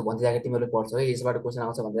 यसो भनिदिँदाखेरि तिमीहरूले पढ्छौ है, यसबाट क्वेसन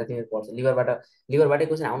आउँछ भन्दा तिमीहरू पढ्छ, लिभरबाटै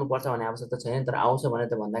क्वेसन आउनुपर्छ भन्ने आवश्यकता छैन, तर आउँछ भने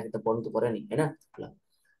त भन्दाखेरि त पढ्नु त पऱ्यो नि होइन। ल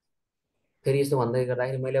फेरि यस्तो भन्दै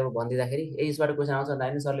गर्दाखेरि मैले अब भनिदिँदाखेरि यसबाट क्वेसन आउँछ भन्दा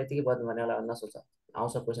होइन सरले यतिकै बद्नु भने होला नसोच,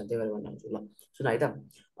 आउँछ क्वेसन त्यही भएर भन्नु आउँछु। ल सुन है त,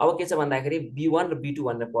 अब के छ भन्दाखेरि B1 र B2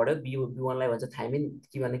 भनेर पढ्यो, B1लाई भन्छ थाइमिन,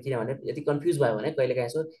 किनभने यदि कन्फ्युज भयो भने कहिलेकाहीँ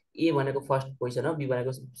यसो ए भनेको फर्स्ट पोजिसन हो, बी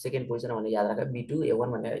भनेको सेकेन्ड पोजिसन हो भनेर याद राख, B2 A1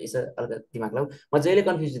 भनेर यसो अलिकति दिमाग लगाऊ। म जहिले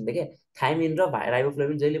कन्फ्युज हुन्थेँ क्या, थाइमिन र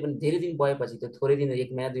राइबोफ्लेभिन जहिले पनि धेरै दिन गएपछि, त्यो थोरै दिन 1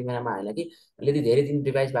 महिना 2 महिनामा होइन कि, यदि धेरै दिन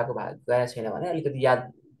रिभाइज भएको गएको छैन भने अलिकति याद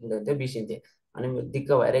हुन्थ्यो, बिर्सिन्थेँ। अनि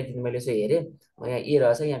दिक्क भएर एक दिन मैले यसो हेरेँ, यहाँ ए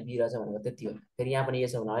रहेछ यहाँ बी रहेछ भनेको त्यति हो, फेरि यहाँ पनि ए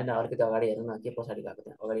छ भने होइन अलिकति अगाडि हेरौँ न के पछाडि गएको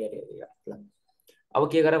त्यहाँ अगाडि हेरेँ। ल अब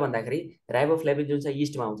के गर भन्दाखेरि राइबोफ्लेभिन जुन छ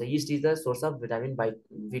यिस्टमा हुन्छ, yeast is the source of vitamin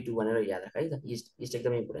B2 भनेर याद राख है त, यिस्ट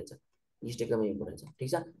एकदमै इम्पोर्टेन्ट छ, यिस्ट एकदमै इम्पोर्टेन्ट छ, ठिक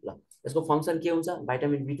छ। ल यसको फङ्सन के हुन्छ,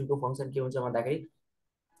 भिटामिन B2 को फङ्सन के हुन्छ भन्दाखेरि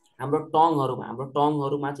हाम्रो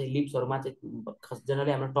टङहरूमा चाहिँ लिप्सहरूमा चाहिँ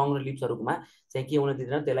जेनरली हाम्रो टङ र लिप्सहरूमा चाहिँ के हुन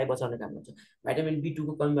दिँदैन, त्यसलाई बचाउने काम गर्छ। भिटामिन B2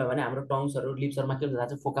 को कमी भयो भने हाम्रो टङ्सहरू लिप्सहरूमा के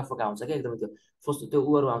हुन्छ, फोका फोका हुन्छ क्या, एकदमै त्यो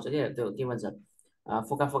उहरू आउँछ क्या, त्यो के भन्छ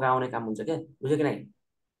फोका फोका आउने काम हुन्छ क्या, बुझ्यो कि नै।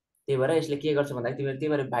 त्यही भएर यसले के गर्छ भन्दाखेरि त्यही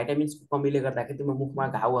भएर भिटामिन्सको कमीले गर्दाखेरि तिम्रो मुखमा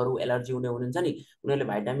घाउहरू एलर्जी हुन्छ नि, उनीहरूले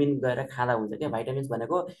भिटामिन गएर खाँदा हुन्छ क्या। भिटामिन्स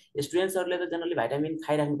भनेको स्टुडेन्ट्सहरूले त जेनरली भिटामिन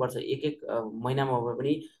खाइराख्नुपर्छ, एक महिनामा भए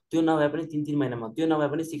पनि, त्यो नभए पनि 3 महिनामा, त्यो नभए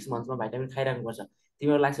पनि 6 मन्थ्समा भिटामिन खाइराख्नुपर्छ।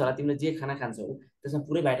 तिमीहरू लाग्छ होला तिमीले जे खाना खान्छौ त्यसमा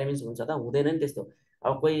पुरै भिटामिन्स हुन्छ त, हुँदैन नि त्यस्तो।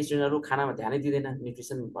 अब कोही स्टुडेन्टहरू खानामा ध्यानै दिँदैन,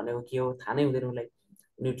 न्युट्रिसन भनेको के हो थाहा नै हुँदैन उसलाई,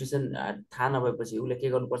 न्युट्रिसन थाहा नभएपछि उसले के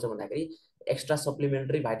गर्नुपर्छ भन्दाखेरि एक्स्ट्रा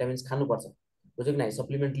सप्लिमेन्टरी भिटामिन्स खानुपर्छ, बुझ्यो कि नै,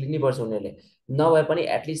 सप्लिमेन्ट लिनुपर्छ उनीहरूले। नभए पनि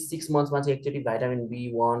एटलिस्ट 6 मन्थ्समा चाहिँ एकचोटि भिटामिन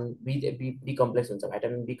बी कम्प्लेक्स हुन्छ,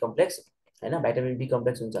 भिटामिन बी कम्प्लेक्स होइन, भिटामिन बी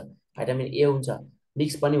कम्प्लेक्स हुन्छ, भिटामिन ए हुन्छ,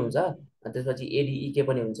 मिक्स पनि हुन्छ, अनि त्यसपछि एडिइके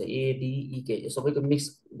पनि हुन्छ, एडिइके सबैको मिक्स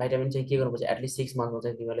भिटामिन चाहिँ के गर्नुपर्छ, एटलिस्ट 6 मन्थमा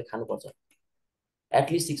चाहिँ तिमीहरूले खानुपर्छ,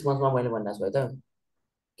 एटलिस्ट 6 मन्थमा मैले भनिरहेको छु है त,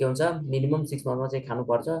 के हुन्छ मिनिमम 6 मन्थमा चाहिँ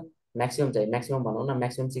खानुपर्छ, म्याक्सिमम भनौँ न,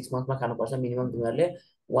 म्याक्सिमम 6 मन्थमा खानुपर्छ, मिनिमम तिमीहरूले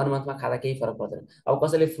 1 मन्थमा खाँदा केही फरक पर्दैन। अब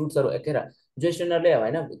कसैले फ्रुट्सहरू एकेर जो स्टुडेन्टहरूले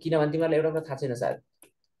होइन, किनभने तिमीहरूलाई एउटा कुरा थाहा छैन सायद,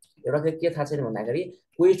 एउटा कुरा के थाहा छैन भन्दाखेरि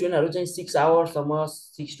कोही स्टुडेन्टहरू चाहिँ 6 आवर्ससम्म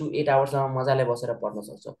 6 to 8 आवर्ससम्म मजाले बसेर पढ्न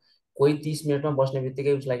सक्छ, कोही 30 मिनटमा बस्ने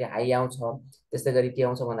बित्तिकै उसलाई हाई आउँछ। त्यस्तै गरी के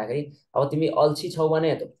आउँछ भन्दाखेरि अब तिमी अल्छी छौ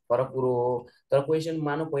भने त फरक कुरो हो, तर कोही स्टुडेन्ट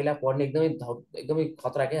मानौ पहिला पढ्ने एकदमै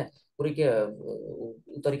खतरा क्या, पुरै के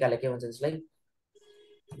तरिकाले के भन्छ त्यसलाई,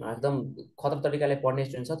 एकदम खतरा तरिकाले पढ्ने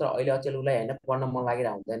स्टुडेन्ट छ, तर अहिले अचेल उसलाई होइन पढ्न मन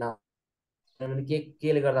लागिरहेको हुँदैन,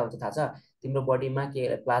 केले गर्दा हुन्छ थाहा छ, तिम्रो बडीमा के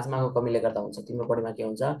प्लाज्माको कमीले गर्दा हुन्छ, तिम्रो बडीमा के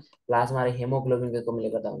हुन्छ प्लाज्मा र हेमोग्लोबिनको कमीले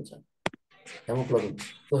गर्दा हुन्छ, हेमोग्लोबिन।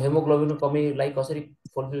 त्यो हेमोग्लोबिनको कमीलाई कसरी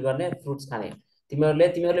फुलफिल गर्ने, फ्रुट्स खाने।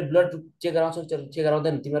 तिमीहरूले ब्लड चेक गराउँछौ, चेक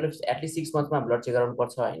गराउँदैन, तिमीहरूले एटलिस्ट 6 मन्थमा ब्लड चेक गराउनु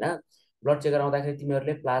पर्छ होइन। ब्लड चेक गराउँदाखेरि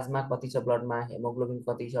तिमीहरूले प्लाज्मा कति छ ब्लडमा, हेमोग्लोबिन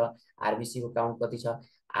कति छ, आरबिसीको काउन्ट कति छ,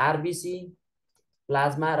 आरबिसी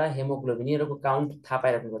प्लाज्मा र हेमोग्लोबिन यिनीहरूको काउन्ट थाहा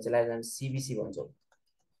पाइराख्नुपर्छ, यसलाई हामी सिबिसी भन्छौँ,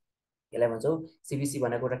 यसलाई भन्छौँ सिबिसी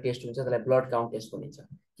भनेको एउटा टेस्ट हुन्छ, त्यसलाई ब्लड काउन्ट टेस्ट भनिन्छ।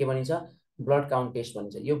 के भनिन्छ, ब्लड काउन्ट टेस्ट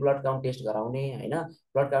भनिन्छ। यो ब्लड काउन्ट टेस्ट गराउने होइन,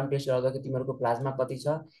 ब्लड काउन्ट टेस्ट गराउँदाखेरि तिमीहरूको प्लाज्मा कति छ,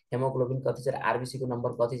 हेमोग्लोबिन कति छ र आरबिसीको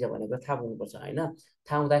नम्बर कति छ भनेको थाहा हुनुपर्छ होइन।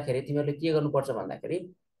 थाहा हुँदाखेरि तिमीहरूले के गर्नुपर्छ भन्दाखेरि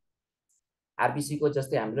आरबिसीको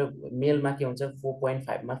जस्तै हाम्रो मेलमा के हुन्छ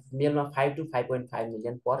 4.5मा, मेलमा 5 to 5.5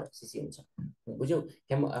 मिलियन पर सिसी हुन्छ, बुझ्यौ।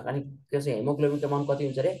 अनि त्यसो हेमोग्लोबिनको अमाउन्ट कति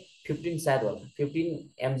हुन्छ अरे 15 सायद होला, 15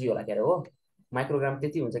 mg होला के अरे हो, माइक्रोग्राम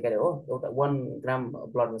त्यति हुन्छ के अरे हो, एउटा 1 ग्राम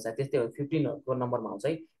ब्लडमा सायद त्यस्तै हो, 15 को नम्बरमा आउँछ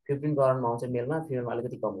है, 15 को अराउन्डमा आउँछ मेलमा, फिमेलमा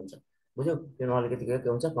अलिकति कम हुन्छ, बुझ्यौ। फिमेलमा अलिकति के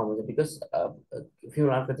हुन्छ कम हुन्छ, बिकज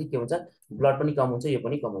फिमेलमा अलिकति के हुन्छ ब्लड पनि कम हुन्छ, यो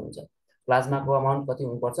पनि कम हुन्छ। प्लाज्माको अमाउन्ट कति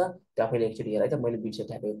हुनुपर्छ त्यो आफैले एकचोटि हेर है त, मैले बिर्सेँ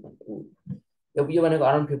ठ्याक्कै, यो भनेको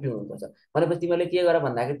अराउन्ड 50 हुनुपर्छ। भनेपछि तिमीले के गर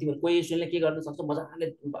भन्दाखेरि तिमीले कोही स्टुडेन्टले के गर्न सक्छ मजाले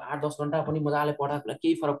 8-10 घन्टा पनि मजाले पढाएको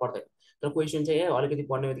केही फरक पर्दैन, तर कोही स्टुडेन्ट चाहिँ अलिकति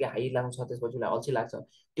पढ्ने बित्तिकै हाई लाग्छ, त्यसपछि उसलाई अल्छी लाग्छ,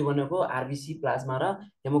 त्यो भनेको आरबिसी प्लाज्मा र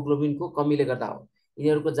हेमोग्लोबिनको कमीले गर्दा हो।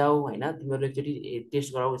 यिनीहरूको जाऊ होइन, तिमीहरूले एकचोटि टेस्ट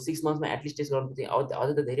गराऊ, 6 मन्थमा एटलिस्ट टेस्ट गराउनु,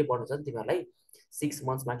 अझै त धेरै पढ्नु छ नि तिमीहरूलाई। 6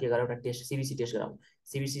 मन्थमा के गर एउटा टेस्ट सिबिसी टेस्ट गराऊ,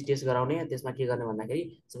 सिबिसी टेस्ट गराउने, त्यसमा के गर्ने भन्दाखेरि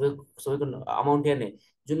सबैको अमाउन्ट हेर्ने,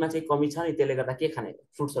 जुनमा चाहिँ कमी छ नि त्यसले गर्दा के खाने,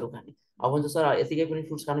 फ्रुट्सहरू खाने। अब भन्छ सर यतिकै पनि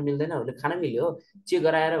फ्रुट्स खानु मिल्दैन, उसले खान मिल्यो, चेक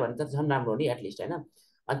गराएर भने त झन् राम्रो हो नि एटलिस्ट होइन।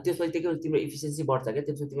 अनि त्यसपछि के तिम्रो इफिसियन्सी बढ्छ क्या,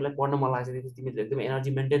 त्यसपछि तिमीलाई पढ्न मन लाग्छ, त्यसपछि तिमीले एकदम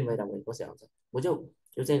एनर्जी मेन्टेन भइरहेको बसेको हुन्छ, बुझ्यौ।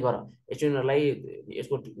 यो चाहिँ गर, स्टुडेन्टहरूलाई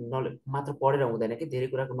यसको नलेज मात्र पढेर हुँदैन कि, धेरै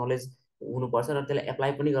कुराको नलेज हुनुपर्छ र त्यसलाई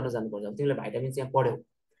एप्लाई पनि गर्न जानुपर्छ। तिमीले भिटामिन्स यहाँ पढ्यौ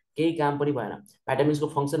केही काम पनि भएन, भिटामिन्सको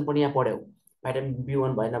फङ्सन पनि यहाँ पढ्यौ, भिटामिन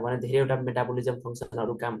B1 भएन भने धेरैवटा मेटाबोलिजम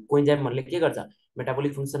फङ्सनहरू काम, कोइन्जाइमहरूले के गर्छ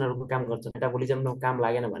मेटाबोलिक फङ्सनहरूको काम गर्छ, मेटाबोलिजममा काम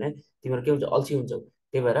लागेन भने तिमीहरू के हुन्छ अल्छी हुन्छौ,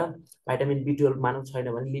 त्यही भएर भाइटामिन B12 मानव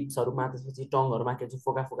छैन भने लिप्सहरूमा त्यसपछि टङहरूमा के हुन्छ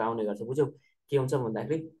फोका फोका आउने गर्छ बुझ्यौ के हुन्छ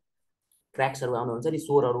भन्दाखेरि क्र्याक्सहरू आउनु हुन्छ नि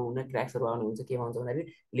सोरहरू हुने क्र्याक्सहरू आउनु हुन्छ केमा हुन्छ भन्दाखेरि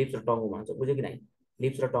लिप्स र टङमा हुन्छ बुझ्यो कि नै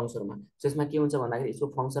लिप्स र टङ्सहरूमा त्यसमा के हुन्छ भन्दाखेरि यसको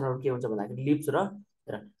फङ्सनहरू के हुन्छ भन्दाखेरि लिप्स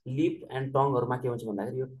र लिप एन्ड टङहरूमा के हुन्छ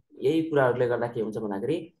भन्दाखेरि यो यही कुराहरूले गर्दा के हुन्छ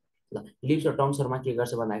भन्दाखेरि ल लिप्स र टङ्सहरूमा के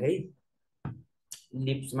गर्छ भन्दाखेरि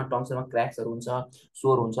लिप्समा टङ्सहरूमा क्र्याक्सहरू हुन्छ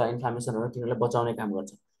सोर हुन्छ इन्फ्लामेसनहरू तिनीहरूलाई बचाउने काम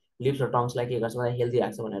गर्छ लिप्स र टङ्सलाई के गर्छ भन्दा हेल्दी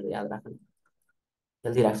राख्छ भनेर याद राख्नु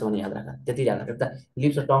हेल्दी राख्छ भने याद राख त्यति याद राख त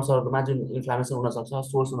लिप्स र टङ्सहरूमा जुन इन्फ्लामेसन हुनसक्छ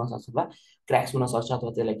सोर्स हुनसक्छ वा क्र्याक्स हुनसक्छ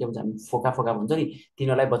अथवा त्यसलाई के भन्छ हामी फोका फोका भन्छ नि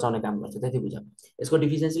तिनीहरूलाई बचाउने काम गर्छ त्यति बुझ यसको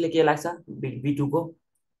डिफिसियन्सीले के लाग्छ B2 को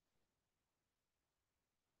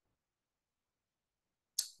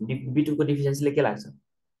B2 को डिफिसियन्सीले के लाग्छ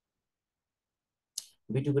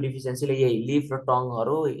B2 को डिफिसियन्सीले यही लिफ र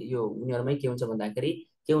टङहरू यो उनीहरूमै के हुन्छ भन्दाखेरि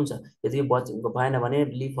के हुन्छ यदि भएन भने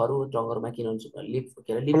लिफहरू टङहरूमा किन हुन्छ लिफ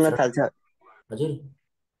के अरे लिप्स फुल्न र थाल्छ हजुर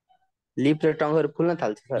लिप र टङहरू फुल्न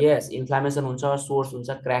थाल्छ सर यस इन्फ्लामेसन हुन्छ सोर्स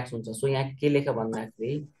हुन्छ क्र्याक्स हुन्छ सो यहाँ के लेख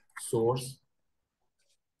भन्दाखेरि सोर्स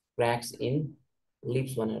क्र्याक्स इन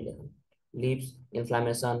लिप्स भनेर लेख lips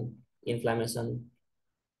inflammation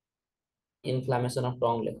inflammation of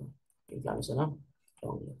tongue लेख इन्फ्लामेसन अफ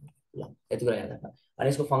टङ लेख ल यति कुरा याद राख अनि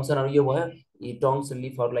यसको फङ्सनहरू यो भयो यी टङ्स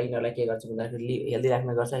लिफहरूलाई यिनीहरूलाई के गर्छ भन्दाखेरि हेल्दी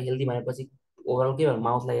राख्ने गर्छ हेल्दी भनेपछि ओभरअल के भयो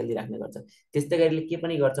माउथलाई हेल्दी राख्ने गर्छ त्यस्तै गरी के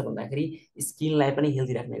पनि गर्छ भन्दाखेरि स्किनलाई पनि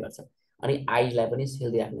हेल्दी राख्ने गर्छ अनि आइजलाई पनि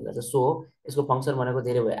हेल्दी राख्ने गर्छ सो यसको फङ्सन भनेको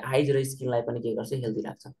धेरै भयो आइज र स्किनलाई पनि के गर्छ हेल्दी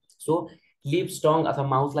राख्छ सो लिप्स टङ अथवा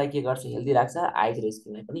माउथलाई के गर्छ हेल्दी राख्छ आइज र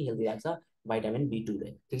स्किनलाई पनि हेल्दी राख्छ भाइटामिन B2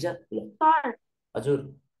 ले ठिक छ ल सर हजुर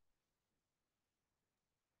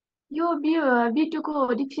यो B2 को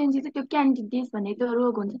डिफिसियन्सी चाहिँ त्यो क्यान्डिडेज भन्ने त्यो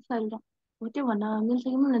रोग हुन्छ सर हो त्यो भन्न मिल्छ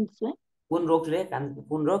कि मिल्दैन त्यसो भए कुन रोग रे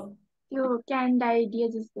कुन रोग त्यो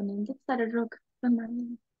क्यान्डाइडियाजिस भन्ने हुन्छ साह्रो रोग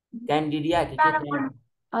क्यान्डिडिया के हजुर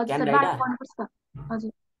सर क्यान्डाइडा बाह्र पढ्नुपर्छ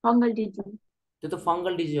हजुर फङ्गल डिजिज त्यो त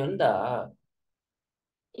फङ्गल डिजिज हो नि त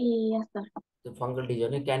ए यस सर त्यो फङ्गल डिजिज हो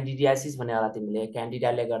नि क्यान्डिडियासिस भन्ने होला तिमीले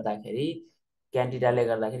क्यान्डिडाले गर्दाखेरि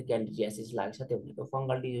क्यान्डिडियासिस लाग्छ त्यो भनेको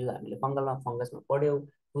फङ्गल डिजिज हामीले फङ्गलमा फङ्गसमा पढ्यौ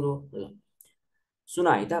कुरो ल सुन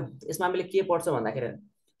है त यसमा हामीले के पढ्छ भन्दाखेरि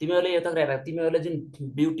तिमीहरूले यो त तिमीहरूले जुन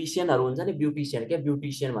ब्युटिसियनहरू हुन्छ नि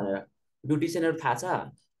ब्युटिसियन भनेर ब्युटिसियनहरू थाहा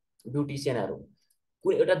छ ब्युटिसियनहरू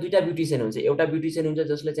कुन एउटा दुईटा ब्युटिसियन हुन्छ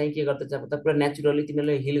जसले चाहिँ के गर्दछ भन्दा पुरा नेचुरली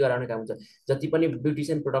तिमीहरूले हिल गराउने काम हुन्छ जति पनि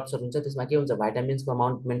ब्युटिसियन प्रोडक्ट्सहरू हुन्छ त्यसमा के हुन्छ भाइटामिन्सको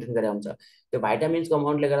अमाउन्ट मेन्टेन गरेर हुन्छ त्यो भाइटामिन्सको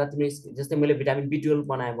अमाउन्टले गर्दा तिमीले जस्तै मैले भिटामिन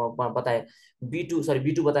B12 बताएँ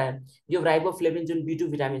B2 बताएँ यो राइबोफ्लेभिन जुन B2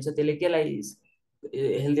 भिटामिन छ त्यसले केलाई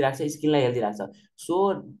हेल्दी राख्छ स्किनलाई हेल्दी राख्छ सो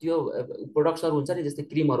त्यो प्रोडक्ट्सहरू हुन्छ नि जस्तै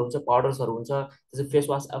क्रिमहरू हुन्छ पाउडर्सहरू हुन्छ जस्तै फेस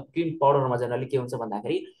वास क्रिम पाउडरमा जेनरली के हुन्छ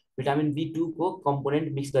भन्दाखेरि भिटामिन B2 को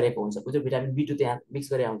कम्पोनेन्ट मिक्स गरेको हुन्छ बुझ्यो भिटामिन B2 त्यहाँ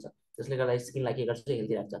मिक्स गरेर हुन्छ त्यसले गर्दा स्किनलाई के गर्छ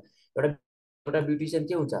हेल्दी राख्छ एउटा ब्युटिसियन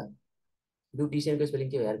के हुन्छ ब्युटिसियनको स्पेलिङ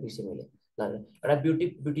के हो यार बिर्सेँ मैले ल एउटा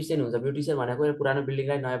ब्युटिसियन हुन्छ ब्युटिसियन भनेको पुरानो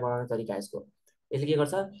बिल्डिङलाई नयाँ बनाउने तरिका यसको यसले के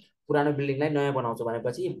गर्छ पुरानो बिल्डिङलाई नयाँ बनाउँछ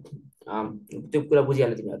भनेपछि त्यो कुरा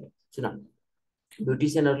बुझिहाल्यो तिमीहरूले सुन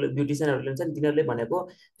ब्युटिसियनहरूले हुन्छ नि तिनीहरूले भनेको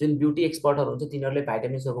जुन ब्युटी एक्सपर्टहरू हुन्छ तिनीहरूले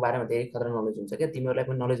भाइटामिन्सहरूको बारेमा धेरै खतरा नलेज हुन्छ क्या तिमीहरूलाई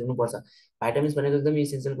पनि नलेज हुनुपर्छ भाइटामिन्स भनेको एकदम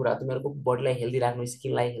इसेन्सियल कुरा तिमीहरूको बडीलाई हेल्दी राख्नु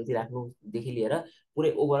स्किनलाई हेल्दी राख्नुदेखि लिएर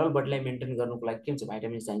पुरै ओभरअल बडीलाई मेन्टेन गर्नुको लागि के हुन्छ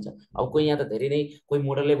भाइटामिन्स चाहिन्छ अब कोही यहाँ त धेरै नै कोही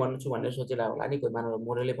मोडलै बन्छु भनेर सोचेला होला नि कोही मानव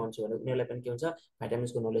मोडलै बन्छु भने उनीहरूलाई पनि के हुन्छ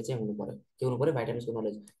भाइटामिन्सको नलेज चाहिँ हुनु पर्यो के हुनु पर्यो भाइटामिन्सको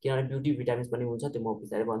नलेज किनभने ब्युटी भिटामिन्स पनि हुन्छ त्यो म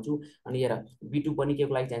बिस्तारै भन्छु अनि हेर B2 पनि के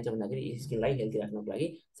को लागि चाहिन्छ भन्दाखेरि स्किनलाई हेल्दी राख्नको लागि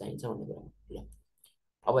चाहिन्छ भन्ने कुरा ल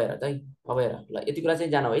अब हेर त है अब हेर ल यति कुरा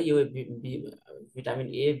चाहिँ जानु है यो भिटामिन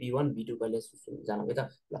A B1 B2 कहिले जानु है त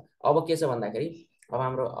ल अब के छ भन्दाखेरि अब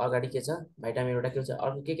हाम्रो अगाडि के छ भाइटामिन एउटा के छ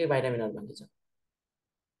अर्को के भाइटामिनहरू बाँकी छ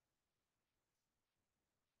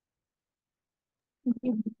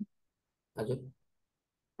हजुर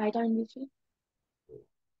भाइटामिन B3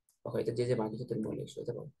 खै त जे बाँकी छ त्यो म लेख्छु त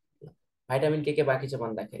ल भाइटामिन के बाँकी छ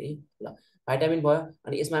भन्दाखेरि ल भाइटामिन भयो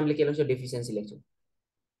अनि यसमा हामीले के लेख्छौँ डेफिसियन्सी लेख्छौँ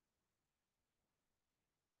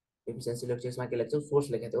डेफिसियन्सी लेख्छौँ यसमा के लेख्छौँ सोर्स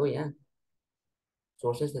लेखेको थियो हो यहाँ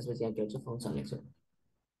सोर्सेस त्यसपछि यहाँ के हुन्छ फङ्सन लेख्छौँ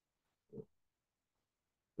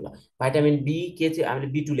ल भाइटामिन B के चाहिँ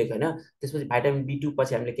हामीले B2 लेख्यौँ होइन त्यसपछि भाइटामिन B2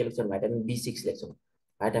 पछि हामीले के लेख्छौँ भाइटामिन B6 लेख्छौँ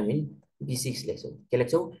भाइटामिन B6 लेख्छौँ के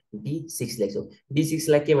लेख्छौँ B6 लेख्छौँ B6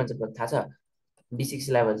 लाई के भन्छ थाहा छ B6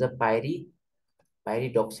 लाई भन्छ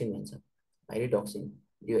पाइरिडोक्सिन भन्छ पाइरिडोक्सिन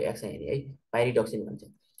यो एक्सआइएन है पाइरिडोक्सिन भन्छ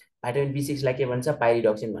भाइटामिन B6 लाई के भन्छ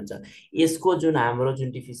पाइरिडोक्सिन भन्छ यसको जुन हाम्रो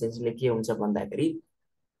जुन डिफिसियन्सीले के हुन्छ भन्दाखेरि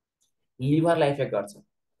लिभरलाई इफेक्ट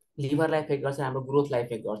गर्छ हाम्रो ग्रोथलाई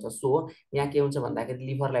इफेक्ट गर्छ सो यहाँ के हुन्छ भन्दाखेरि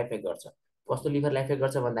लिभरलाई इफेक्ट गर्छ कस्तो लिभरलाई एफेक्ट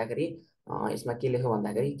गर्छ भन्दाखेरि यसमा के लेख्यो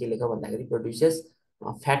भन्दाखेरि प्रोड्युसेस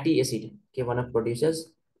फ्याटी एसिड के भन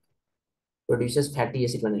प्रोड्युसेस फ्याटी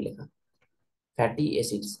एसिड भनेर लेख फ्याटी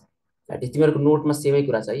एसिड्स तिमीहरूको नोटमा सेमै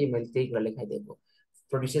कुरा छ है मैले त्यही कुरा लेखाइदिएको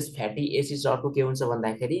प्रोड्युसेस फ्याटी एसिड्स अर्को के हुन्छ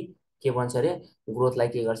भन्दाखेरि के भन्छ अरे ग्रोथलाई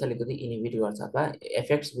के गर्छ अलिकति इनिबिट गर्छ अथवा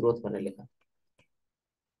एफेक्ट्स ग्रोथ भनेर लेख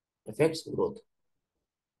एफेक्ट्स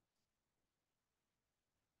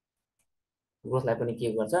ग्रोथलाई पनि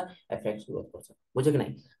के गर्छ एफेक्ट्स ग्रोथ गर्छ बुझ्यो कि नै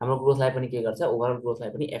हाम्रो ग्रोथलाई पनि के गर्छ ओभरअल ग्रोथलाई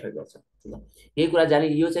पनि एफेक्ट गर्छ ल यही कुरा जाने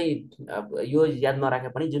यो चाहिँ यो याद नराखे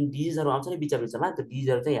पनि जुन डिजिजहरु आउँछ नि बिचमा त्यो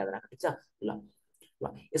डिजिजहरु चाहिँ याद राख ठीक छ ल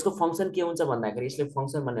ल यसको फंक्सन के हुन्छ भन्दाखेरि यसले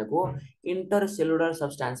फंक्सन भनेको इन्टरसेलुलर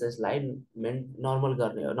सब्स्टान्सेसलाई नर्मल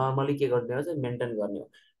गर्ने हो नर्मली के गर्ने हो चाहिँ मेन्टेन गर्ने हो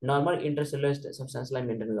नर्मल इन्टरसेलुलर सब्स्टान्सलाई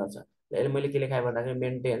मेन्टेन गर्छ यसले मैले के लेखाए भन्दाखेरि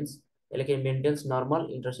मेन्टेन्स नर्मल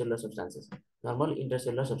इन्टरसेलुलर सब्स्टान्सेस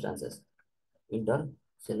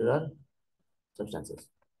intercellular substances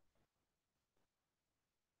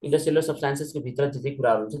इन्टरसेलुलर सब्स्टान्सेसको भित्र जे जे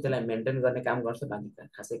कुराहरु हुन्छ त्यसलाई मेन्टेन गर्ने काम गर्छ बाकी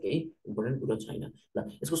खासै केही इम्पोर्टेन्ट कुरो छैन ल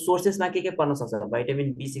यसको सोर्सेसमा के पर्न सक्छ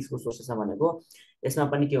भिटामिन B6 को सोर्सेसमा भनेको यसमा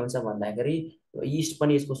पनि के हुन्छ भन्दाखेरि यीस्ट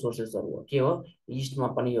पनि यसको सोर्सेसहरु हो के हो यीस्टमा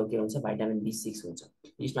पनि यो के हुन्छ भिटामिन B6 हुन्छ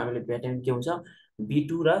यीस्टमा हामीले भिटामिन के हुन्छ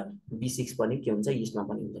B2 र B6 पनि के हुन्छ यीस्टमा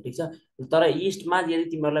पनि हुन्छ ठीक छ तर यीस्टमा यदि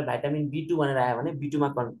तिमीहरुलाई भिटामिन B2 भनेर आयो भने B2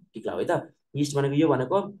 मा टिक्ला है त यीस्ट भनेको यो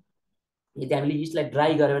भनेको यदि हामीले यीस्टलाई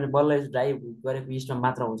ड्राई गर्यो भने बल्ल ड्राई गरेको यीस्टमा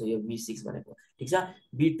मात्र हुन्छ यो B6 भनेको ठीक छ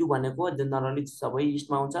B2 भनेको जनरली सबै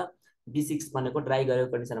यीस्टमा हुन्छ B6 भनेको ड्राई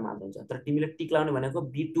गरेको कन्डिसनमा मात्र हुन्छ तर तिमीले टिक्लाउने भनेको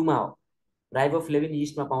B2 मा हो राइबोफ्लेविन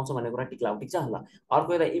यीस्टमा पाउँछ भनेको कुरा टिक्लाउ ठीक छ ल अर्को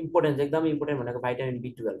एउटा इम्पोर्टेन्ट एकदम इम्पोर्टेन्ट भनेको भिटामिन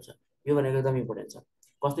B12 छ यो भनेको एकदम इम्पोर्टेन्ट छ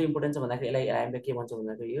कस्तो इम्पोर्टेन्ट छ भन्दाखेरि यसलाई हामीले के भन्छ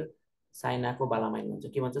भन्दाखेरि यो साइनाको बालामाइन भन्छ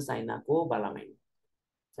के भन्छ साइनाको बालामाइन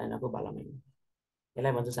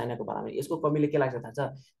यसलाई भन्छ साइनाको बालामाइन यसको कमीले के लाग्छ थाहा छ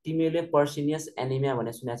तिमीले पर्सिनियस एनिमिया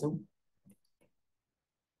भने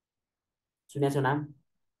सुनेछौ नाम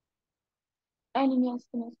एनिमिया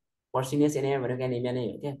पर्सिनियस एनिमिया भनेको एनिमिया नै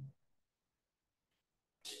हो क्या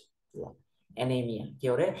ल एनिमिया के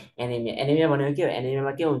हो रे एनिमिया भनेको के हो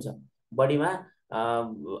एनिमियामा के हुन्छ बडीमा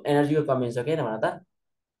एनर्जीको कमी हुन्छ के भन त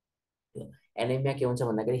एनिमिया के हुन्छ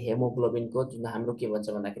भन्दाखेरि हेमोग्लोबिनको जुन हाम्रो के भन्छ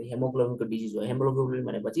भन्दाखेरि हेमोग्लोबिनको डिजिज हो हेमोग्लोबिन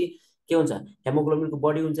भनेपछि के हुन्छ हेमोग्लोबिनको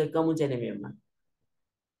बढी हुन्छ कम हुन्छ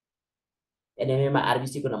एनिमियामा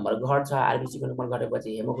आरबीसी को नम्बर घट्छ आरबीसी को नम्बर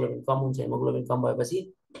घटेपछि हेमोग्लोबिन कम हुन्छ हेमोग्लोबिन कम भएपछि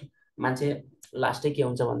मान्छे लास्टै के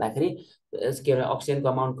हुन्छ भन्दाखेरि के अक्सिजनको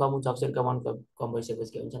अमाउन्ट कम हुन्छ अक्सिजनको अमाउन्ट कम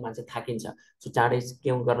भइसकेपछि के हुन्छ मान्छे थाकिन्छ सो चाँडै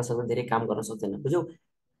के गर्न सक्दैन धेरै काम गर्न सक्दैन बुझ्यौ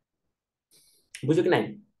कि नै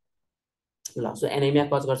ल सो एनिमिया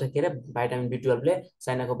कज गर्छ के रे भिटामिन B12 ले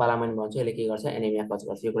साइनाको बालामाइन भन्छ यसले के गर्छ एनिमिया कज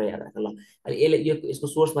गर्छ यो कुरा याद राख ल अहिले यसको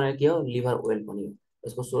सोर्स भनेको के हो लिभर ओइल पनि हो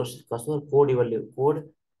यसको सोर्स कस्तो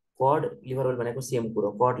कड लिभर ओइल भनेको सेम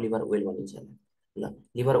कुरो कड लिभर ओइल भनिन्छ ल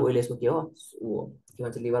लिभर ओइल यसको के हो के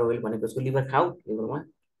भन्छ लिभर ओइल भनेको यसको लिभर खाऊ लिभरमा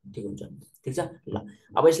ठीक हुन्छ ठीक छ ल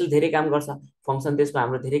अब यसले धेरै काम गर्छ फंक्सन त्यसको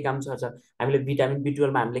हाम्रो धेरै काम गर्छ हामीले भिटामिन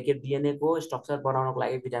B12 मा हामीले के डीएनए को स्ट्रक्चर बनाउनको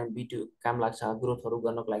लागि भिटामिन B2 काम लाग्छ ग्रोथहरु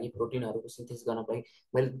गर्नको लागि प्रोटिनहरुको सिन्थेसिस गर्नको लागि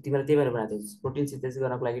मैले तिमीलाई त्यही भएर बनाएको थिएँ प्रोटिन सिन्थेसिस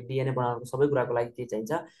गर्नको लागि डीएनए बनाउनको सबै कुराको लागि के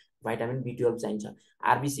चाहिन्छ भिटामिन B12 चाहिन्छ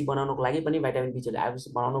आरबीसी बनाउनको लागि पनि भिटामिन B12 आरबीसी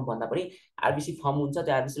बनाउनु भन्दा पनि आरबीसी फर्म हुन्छ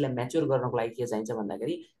त्यो आरबीसी लाई म्याच्योर गर्नको लागि के चाहिन्छ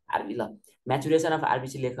भन्दाखेरि आरबी ल म्याचुरेसन अफ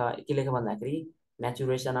आरबीसी लेख भन्दाखेरि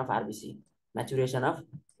म्याचुरेसन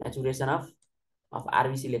अफ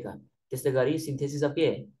आरबीसी लेख त्यस्तै गरी सिन्थेसिस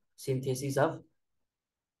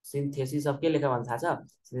अफ के लेख भन्न थाहा छ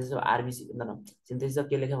synthesis of RBC synthesis of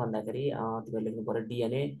के लेख भन्दाखेरि तिमीले लेख्नु पर्यो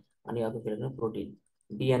डीएनए अनि अर्को के लेख्नु प्रोटिन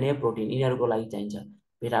डीएनए प्रोटिन यिनीहरुको लागि चाहिन्छ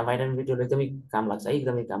भिटामिन B12 एकदमै काम लाग्छ है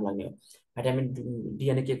एकदमै काम लाग्ने हो भिटामिन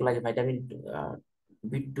डीएनए के को लागि भिटामिन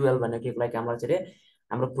B12 भन्ने के को लागि काम लाग्छ रे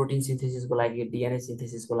हाम्रो प्रोटिन सिन्थेसिसको लागि डीएनए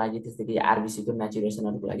सिन्थेसिसको लागि त्यसैगरी आरबीसी को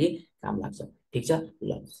म्याचुरेसनहरुको लागि काम लाग्छ ठीक छ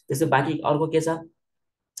ल त्यसै बाकी अर्को के छ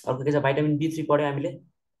भिटामिन B3 पढ्यो हामीले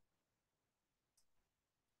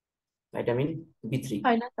भिटामिन B3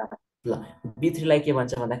 हैन त ल B3 लाई के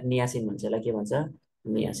भन्छ भन्दा नियासिन भन्छ यसलाई के भन्छ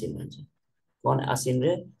नियासिन भन्छ कोन असिन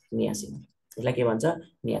रे नियासिन यसलाई के भन्छ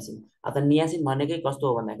नियासिन अत नियासिन भनेकै कस्तो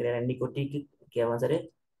हो भन्दाखेरि यसलाई निकोटिनिक के भन्छ रे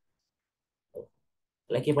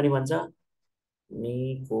यसलाई के पनि भन्छ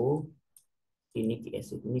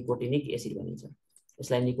निकोटिनिक एसिड भनिन्छ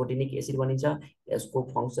यसलाई निकोटिनिक एसिड भनिन्छ यसको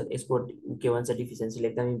फंक्सन यसको के भन्छ डिफिसिएन्सीले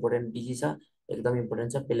एकदम इम्पोर्टेन्ट डिजिज छ एकदम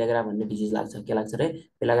इम्पोर्टेन्ट छ पेलाग्रा भन्ने डिजिज लाग्छ के लाग्छ रे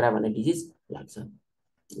पेलाग्रा भन्ने डिजिज लाग्छ ल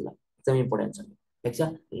एकदम इम्पोर्टेन्ट छ ठीक छ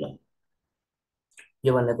ल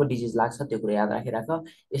यो भनेको डिजिज लाग्छ त्यो कुरा याद राखिराख।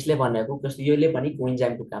 यसले भनेको कस्तो यसले पनि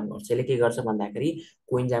कोइन्जाइमको काम गर्छ। यसले के गर्छ भन्दाखेरि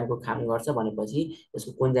कोइन्जाइमको काम गर्छ भनेपछि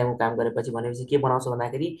यसको कोइन्जाइमको काम गरेपछि भनेपछि के बनाउँछ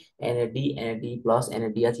भन्दाखेरि एनएडी एनएडी प्लस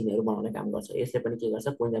एनएडीएच यिनीहरू बनाउने काम गर्छ। यसले पनि के गर्छ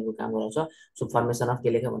कोइन्जाइमको काम गराउँछ। सो फर्मेसन अफ के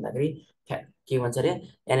लेख्यो भन्दाखेरि के भन्छ अरे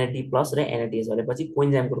एनएडी प्लस र एनएडीएच भनेपछि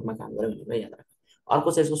कोइन्जाइमको रूपमा काम गर्यो भनेर याद राख।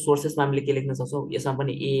 अर्को चाहिँ यसको सोर्सेसमा हामीले के लेख्न सक्छौँ यसमा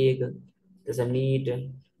पनि एग त्यसै मिट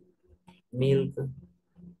मिल्क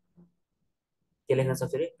के लेख्न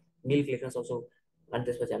सक्छौँ अरे मिल्क लेख्न सक्छौँ अनि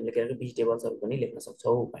त्यसपछि हामीले के भेजिटेबल्सहरू पनि लेख्न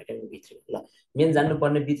सक्छौँ भाइटामिन B3 ल। मेन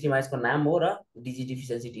जान्नुपर्ने B3मा यसको नाम हो र डिजिज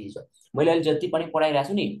डिफिसियन्सी डिजिज हो। मैले अहिले जति पनि पढाइरहेको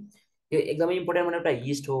छु नि त्यो एकदमै इम्पोर्टेन्ट भनेर एउटा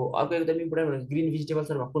यिस्ट हो। अर्को एकदमै इम्पोर्टेन्ट भनेको ग्रिन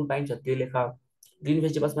भेजिटेबल्सहरूमा कुन पाइन्छ त्यो लेख। ग्रिन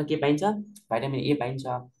भेजिटेबल्समा के पाइन्छ भाइटामिन ए पाइन्छ।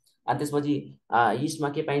 अनि त्यसपछि यिस्टमा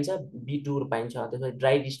के पाइन्छ B2 पाइन्छ। त्यसपछि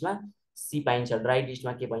ड्राई डिसमा सी पाइन्छ। ड्राई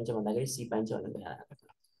डिसमा के पाइन्छ भन्दाखेरि सी पाइन्छ भनेर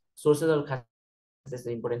सोर्सेसहरू खास त्यस्तो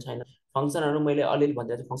इम्पोर्टेन्ट छैन। फङ्सनहरू मैले अलिअलि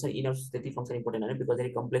भनिदिएको छु। फङ्सन इनर त्यति फङ्सन इम्पोर्टेन्ट होइन बिकज धेरै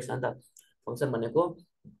कम्प्लेक्स छ नि त। फङ्सन भनेको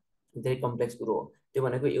धेरै कम्प्लेक्स कुरो हो। त्यो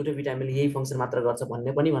भनेको एउटै भिटामिनले यही फङ्सन मात्र गर्छ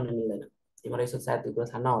भन्ने पनि भन्न मिल्दैन। तिमीलाई यसो सायद त्यो कुरा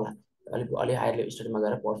थाहा नहोला। अलि हायर लेभल स्टडीमा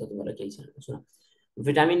गएर पढ्छ तिमीलाई केही छैन। सुन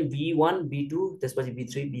भिटामिन B1 B2 त्यसपछि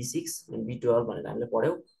B3 B6 B12 भनेर हामीले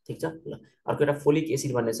पढ्यौँ ठिक छ ल। अर्को एउटा फोलिक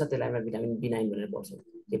एसिड भन्ने छ त्यसलाई हामीले भिटामिन B9 भनेर पढ्छौँ।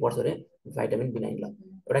 के पढ्छौँ अरे भाइटामिन B9 ल।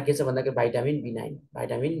 एउटा के छ भन्दाखेरि भाइटामिन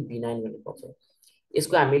B9 भनेर पढ्छौँ।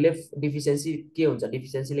 यसको हामीले डिफिसियन्सी के हुन्छ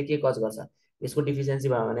डिफिसियन्सीले के कज गर्छ यसको डिफिसियन्सी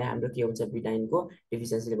भयो भने हाम्रो के हुन्छ B9 को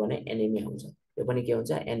डिफिसियन्सीले भने एनेमिया हुन्छ। यो पनि के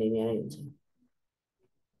हुन्छ एनेमिया नै हुन्छ।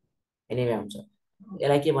 एनेमिया हुन्छ।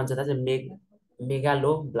 यसलाई के भन्छ त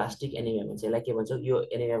मेगालोब्लास्टिक एनेमिया भन्छ। यसलाई के भन्छ यो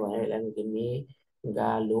एनेमिया भनेर यसलाई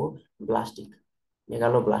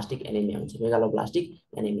मेगालोब्लास्टिक एनेमिया हुन्छ। मेगालोब्लास्टिक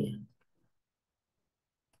एनेमिया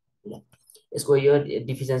ल। यसको यो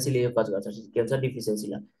डिफिसियन्सीले यो कज गर्छ के हुन्छ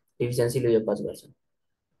डिफिसियन्सीले यो कज गर्छ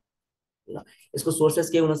ल। यसको सोर्सेस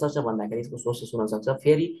के हुन सक्छ भन्दाखेरि यसको सोर्सेस हुन सक्छ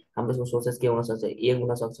फेरि हाम्रो यसको सोर्सेस के हुन सक्छ एग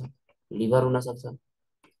हुन सक्छ लिभर हुन सक्छ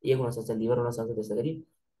एग हुन सक्छ लिभर हुन सक्छ। त्यसैगरी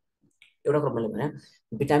एउटा कुरा मैले भने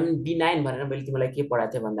भिटामिन B9 भनेर मैले तिमीलाई के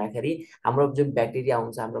पढाएको थिएँ भन्दाखेरि हाम्रो जुन ब्याक्टेरिया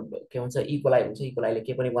हुन्छ हाम्रो के हुन्छ इकोलाई हुन्छ। इकोलाईले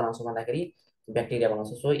के पनि बनाउँछ भन्दाखेरि ब्याक्टेरिया बनाउँछ।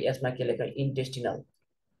 सो यसमा के लेख्छ इन्टेस्टिनल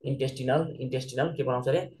के बनाउँछ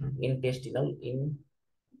अरे इन्टेस्टिनल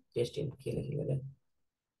के लेख्यो अरे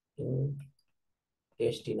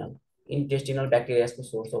इन्टेस्टिनल ब्याक्टेरिया यसको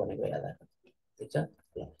सोर्स हो भनेको याद राख ठिक छ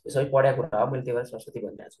ल। यो सबै पढेको कुरा हो मैले त्यही भएर सरस्वती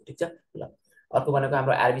भनिरहेको छु ठिक छ ल। अर्को भनेको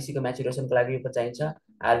हाम्रो आरबिसी को म्याचुरेसनको लागि यो चाहिन्छ।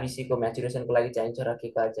 आरबिसी को म्याचुरेसनको लागि चाहिन्छ र के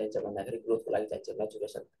लागि चाहिन्छ भन्दाखेरि ग्रोथको लागि चाहिन्छ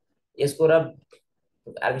म्याचुरेसन। यसको र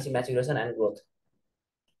आरबिसी म्याचुरेसन एन्ड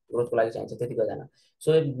ग्रोथको लागि चाहिन्छ त्यति गजान।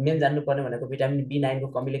 सो मेन जान्नुपर्ने भनेको भिटामिन B9 को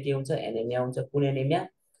कमीले के हुन्छ एनेमिया हुन्छ। कुन एनेमिया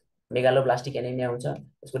मेगालोब्लास्टिक एनेमिया हुन्छ।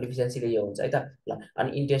 यसको डिफिसियन्सीले यो हुन्छ है त ल।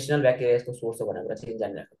 अनि इन्टेस्टिनल ब्याक्टेरिया यसको सोर्स हो भनेर कुरा चाहिँ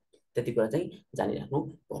जानिराख्नु त्यति कुरा चाहिँ जानिराख्नु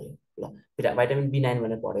पर्यो ल। भाइटामिन B9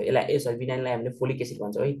 भनेर पढ्यो। यसलाई सरी B9 लाई हामीले फोलिक एसिड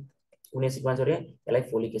भन्छौँ है। कुन एसिड भन्छौँ अरे यसलाई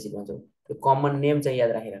फोलिक एसिड भन्छौँ। त्यो कमन नेम चाहिँ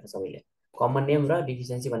याद राखिराख्नु सबैले। कमन नेम र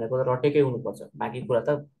डिफिसियन्सी भनेको रटेकै हुनुपर्छ बाँकी कुरा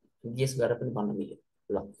त गेस गरेर पनि भन्न मिल्यो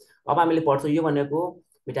ल। अब हामीले पढ्छौँ यो भनेको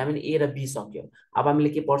भिटामिन ए र बी सक्यो। अब हामीले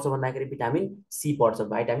के पढ्छौँ भन्दाखेरि भिटामिन सी पढ्छौँ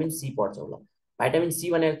भाइटामिन सी पढ्छौँ ल। भाइटामिन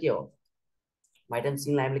सी भनेको के हो भाइटामिन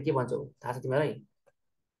सीलाई हामीले के भन्छौँ थाहा छ तिमीलाई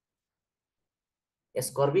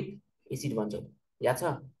एस्कर्बिक एसिड भन्छौँ याद छ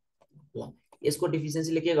ल। यसको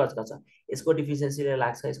डिफिसियन्सीले के गर्छ यसको डिफिसियन्सीले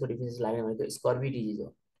लाग्छ। यसको डिफिसियन्सी लाग्ने भनेको स्कर्बी डिजिज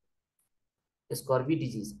हो। स्कर्बी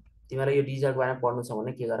डिजिज तिमीलाई यो डिजिजको बारेमा पढ्नु छ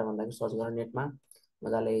भने के गर भन्दाखेरि सर्च गर नेटमा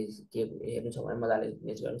मजाले के हेर्नु छ भने मजाले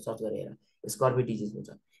नेट गरेर सर्च गरेर हेर स्कर्बी डिजिज हुन्छ।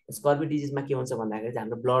 स्कर्बी डिजिजमा के हुन्छ भन्दाखेरि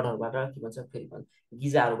हाम्रो ब्लडहरूबाट के भन्छ फेरि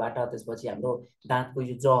गिजाहरूबाट त्यसपछि हाम्रो दाँतको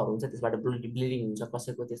यो जहरू हुन्छ त्यसबाट ब्लिडिङ हुन्छ।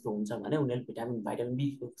 कसैको त्यस्तो हुन्छ भने उनीहरूले भाइटामिन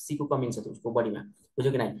सी को कमी छ उसको बडीमा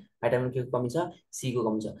बुझ्यो कि नै। भाइटामिन के को कमी छ सी को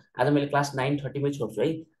कमी छ। आज मैले क्लास 9:30 मै छोड्छु है।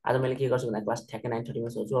 आज मैले के गर्छु भन्दा क्लास ठ्याक्कै 9:30 मा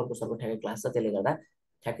छोड्छु। अर्को सरको ठ्याक्कै क्लास छ त्यसले गर्दा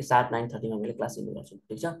ठ्याक्कै 9:30 मा मैले क्लास लिने गर्छु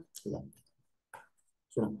ठिक छ ल।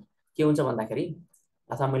 सुन के हुन्छ भन्दाखेरि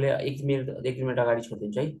अथवा मैले 1 मिनट अगाडि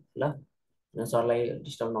छोडिदिन्छु है ल। सरलाई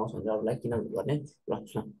डिस्टर्ब नहोस् भनेर अरूलाई किन गर्ने ल।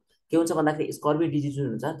 सुन के हुन्छ भन्दाखेरि स्कर्बी डिजिज जुन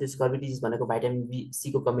हुन्छ त्यो स्कर्बी डिजिज भनेको भाइटामिन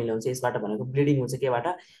B-C को कमीले हुन्छ। यसबाट भनेको ब्लिडिङ हुन्छ केबाट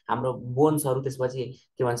हाम्रो बोन्सहरू त्यसपछि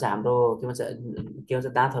के भन्छ हाम्रो के भन्छ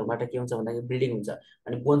दाँतहरूबाट के हुन्छ भन्दाखेरि ब्लिडिङ हुन्छ।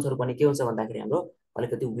 अनि बोन्सहरू पनि के हुन्छ भन्दाखेरि हाम्रो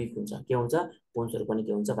अलिकति विक हुन्छ। के हुन्छ बोन्सहरू पनि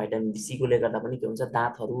के हुन्छ भाइटामिन B-C कोले गर्दा पनि के हुन्छ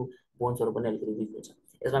दाँतहरू बोन्सहरू पनि अलिकति विक हुन्छ।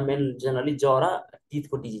 यसमा मेन जेनरली ज र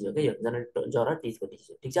टिथको डिजिज हो क्या यो जेनरली ज र टिथको डिजिज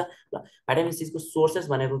हो ठिक छ ल। भाइटामिन C को सोर्सेस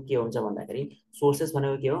भनेको के हुन्छ भन्दाखेरि सोर्सेस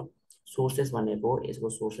भनेको के हो सोर्सेस भनेको यसको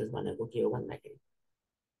सोर्सेस भनेको के हो भन्दाखेरि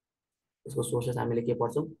यसको सोर्सेस हामीले के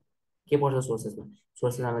पढ्छौँ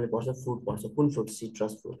सोर्सेसमा हामीले पढ्छौँ फ्रुट पढ्छौँ। कुन फ्रुट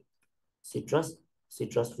सिट्रस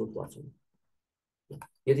फ्रुट पढ्छौँ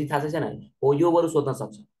यो चाहिँ थाहा छैन हो, यो बरु सोध्न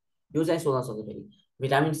सक्छ, यो चाहिँ सोध्न सक्छ फेरि।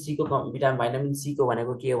 भिटामिन सी को भाइटामिन सी को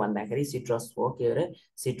भनेको के हो भन्दाखेरि सिट्रस हो, के अरे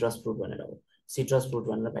सिट्रस फ्रुट भनेर हो। सिट्रस फ्रुट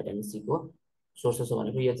भनेर भाइटामिन सी को सोर्सेस हो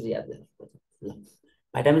भनेको यो चाहिँ याद राख्नुपर्छ ल।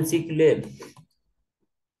 भाइटामिन सी ले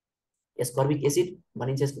एस्कर्बिक एसिड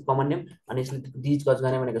भनिन्छ यसको कमन नेम, अनि यसले डिजिज कज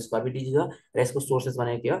गर्ने भनेको स्कर्बिक डिजिज हो, र यसको सोर्सेस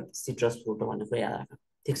भनेको के हो सिट्रस फ्रुट हो भनेको याद राख।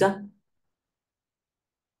 ठिक छ,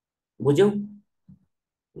 बुझ्यौ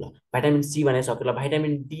ल। भाइटामिन सी भनेर सक्यो ल।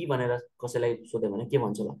 भाइटामिन डी भनेर कसैलाई सोध्यो भने के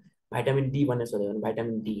भन्छ ल? भाइटामिन डी भनेर सोध्यो भने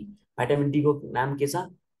भाइटामिन डी को नाम के छ?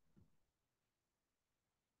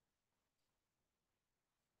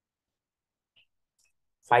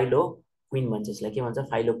 फाइलो क्विन भन्छ यसलाई। के भन्छ?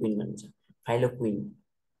 फाइलो क्विन भन्छ। फाइलो क्विन,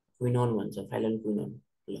 क्विनोन भन्छ, फाइलोन क्विनोन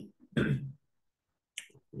ल।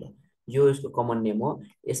 यो यसको कमन नेम हो।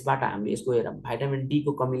 यसबाट हामीले यसको हेर भाइटामिन डी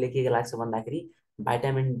को कमीले के लाग्छ भन्दाखेरि,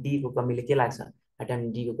 भाइटामिन डी को कमीले के लाग्छ?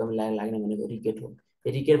 भाइटामिन डी को कमी लाग्ने भनेको रिकेट हो।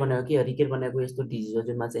 रिकेट भनेको के? रिकेट भनेको यस्तो डिजिज हो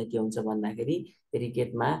जुनमा चाहिँ के हुन्छ भन्दाखेरि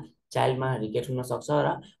रिकेटमा चाइल्डमा रिकेट हुन सक्छ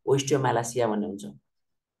र ओस्टियोम्यालासिया भन्ने हुन्छ।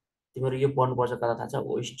 तिम्रो यो पढ्नुपर्छ, कता थाहा छ?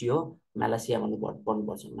 ओस्टियोम्यालासिया भन्नु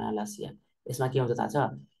पढ्नुपर्छ, म्यालासिया। यसमा के हुन्छ थाहा छ?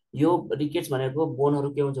 यो रिकेट्स भनेको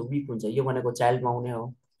बोनहरू के हुन्छ? विक हुन्छ। यो भनेको चाइल्डमा हुने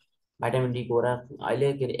हो भाइटामिन डी को, र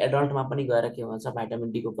अहिले के अरे एडल्टमा पनि गएर के भन्छ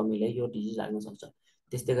भाइटामिन डी को कमीले यो डिजिज लाग्न सक्छ।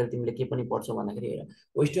 त्यस्तै गरी तिमीले के पनि पढ्छौ भन्दाखेरि हेर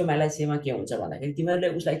ओस्टियोम्यालासियामा के हुन्छ भन्दाखेरि तिमीहरूले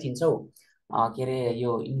उसलाई चिन्छौ के अरे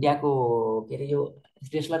यो इन्डियाको के अरे यो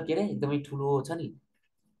रेस्लर के अरे एकदमै ठुलो छ नि,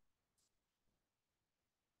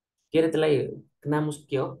 के अरे त्यसलाई नाम उसको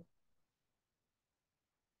के हो?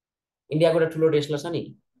 इन्डियाको एउटा ठुलो रेस्लर छ नि,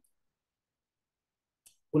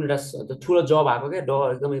 कुन एउटा ठुलो ज भएको क्या, ड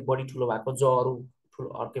एकदमै बडी ठुलो भएको, जहरू ठुलो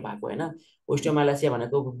अर्कै भएको होइन। ओस्टियोम्यालासिया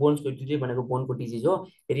भनेको बोन्सको दुइटै भनेको बोनको डिजिज हो।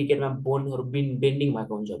 रिकेटमा बोनहरू बेन्डिङ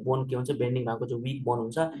भएको हुन्छ, बोन के हुन्छ? बेन्डिङ भएको जो विक बोन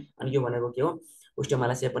हुन्छ। अनि यो भनेको के हो?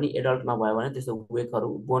 ओस्टियोम्यालासिया पनि एडल्टमा भयो भने त्यस्तो वेकहरू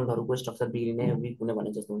बोनहरूको स्ट्रक्चर बिग्रिने, विक हुने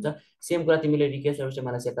भने जस्तो हुन्छ। सेम कुरा तिमीले रिकेट र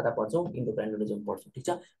ओस्टियोम्यालासिया कता पढ्छौ? इन्डोक्राइनोलोजीमा पढ्छौ। ठिक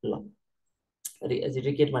छ ल।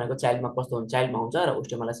 रिकेट भनेको चाइल्डमा कस्तो हुन्छ? चाइल्डमा हुन्छ, र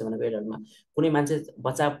ओस्टियोम्यालासिया भनेको एडल्टमा। कुनै मान्छे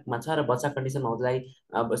बच्चामा छ र बच्चा कन्डिसनमा हुँदै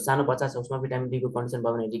अब सानो बच्चा छ उसमा भिटामिन डी को कन्डिसन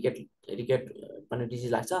भयो भने रिकेट रिकेट भन्ने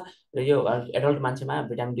डिजिज लाग्छ, र यो एडल्ट मान्छेमा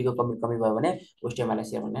भिटामिन डी को कमी भयो भने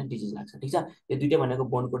ओस्टियोम्यालासिया भन्ने डिजिज लाग्छ। ठिक छ, यो दुइटै भनेको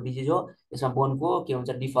बोनको डिजिज हो। यसमा बोनको के हुन्छ?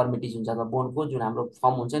 डिफर्मिटिज हुन्छ, अथवा बोनको जुन हाम्रो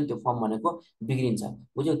फर्म हुन्छ नि त्यो फर्म भनेको बिग्रिन्छ।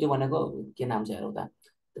 बुझ्यौ? त्यो भनेको के नाम छ हेरौँ त,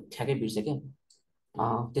 ठ्याक्कै बिर्सेँ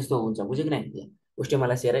त्यस्तो हुन्छ। बुझ्यो कि नै?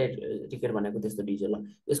 ओस्टियोम्यालासिया र रिकेट भनेको त्यस्तो डिजिज हो ल।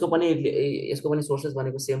 यसको पनि सोर्सेस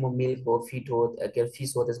भनेको सेम हो, मिल्क हो, फिट हो, के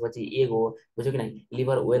फिस हो, त्यसपछि एग हो। बुझ्यो कि नै?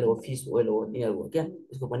 लिभर ओइल हो, फिस ओइल हो, यिनीहरू हो क्या।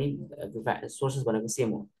 यसको पनि सोर्सेस भनेको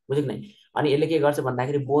सेम हो। बुझ्यो कि नै? अनि यसले के गर्छ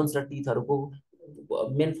भन्दाखेरि बोन्स र टिथहरूको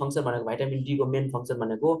मेन फङ्सन भनेको भाइटामिन डी को मेन फङ्सन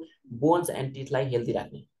भनेको बोन्स एन्ड टिथलाई हेल्दी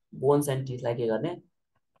राख्ने। बोन्स एन्ड टिथलाई के गर्ने?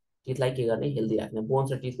 टिथलाई के गर्ने? हेल्दी राख्ने।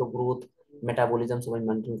 बोन्स र टिथको ग्रोथ, मेटाबोलिजम सबै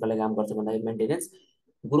मेन्टेन कसले काम गर्छ भन्दाखेरि मेन्टेनेन्स।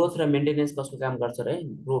 ग्रोथ र मेन्टेनेन्स कसको काम गर्छ र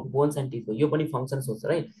बोन्स एन्ड टिथको। यो पनि फङ्सन सोध्छ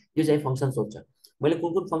है, यो चाहिँ फङ्सन सोध्छ। मैले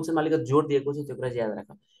कुन कुन फङ्सनमा अलिकति जोड दिएको छु त्यो कुरा चाहिँ याद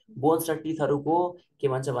राख। बोन्स र टिथहरूको के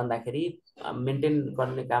भन्छ भन्दाखेरि मेन्टेन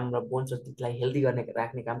गर्ने काम र बोन्स र टिथलाई हेल्दी गर्ने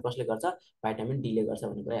राख्ने काम कसले गर्छ? भाइटामिन डीले गर्छ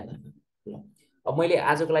भन्ने कुरा याद राख ल। अब मैले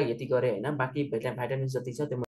आजको लागि यति गरेँ होइन, बाँकी भाइटामिन जति छ त्यो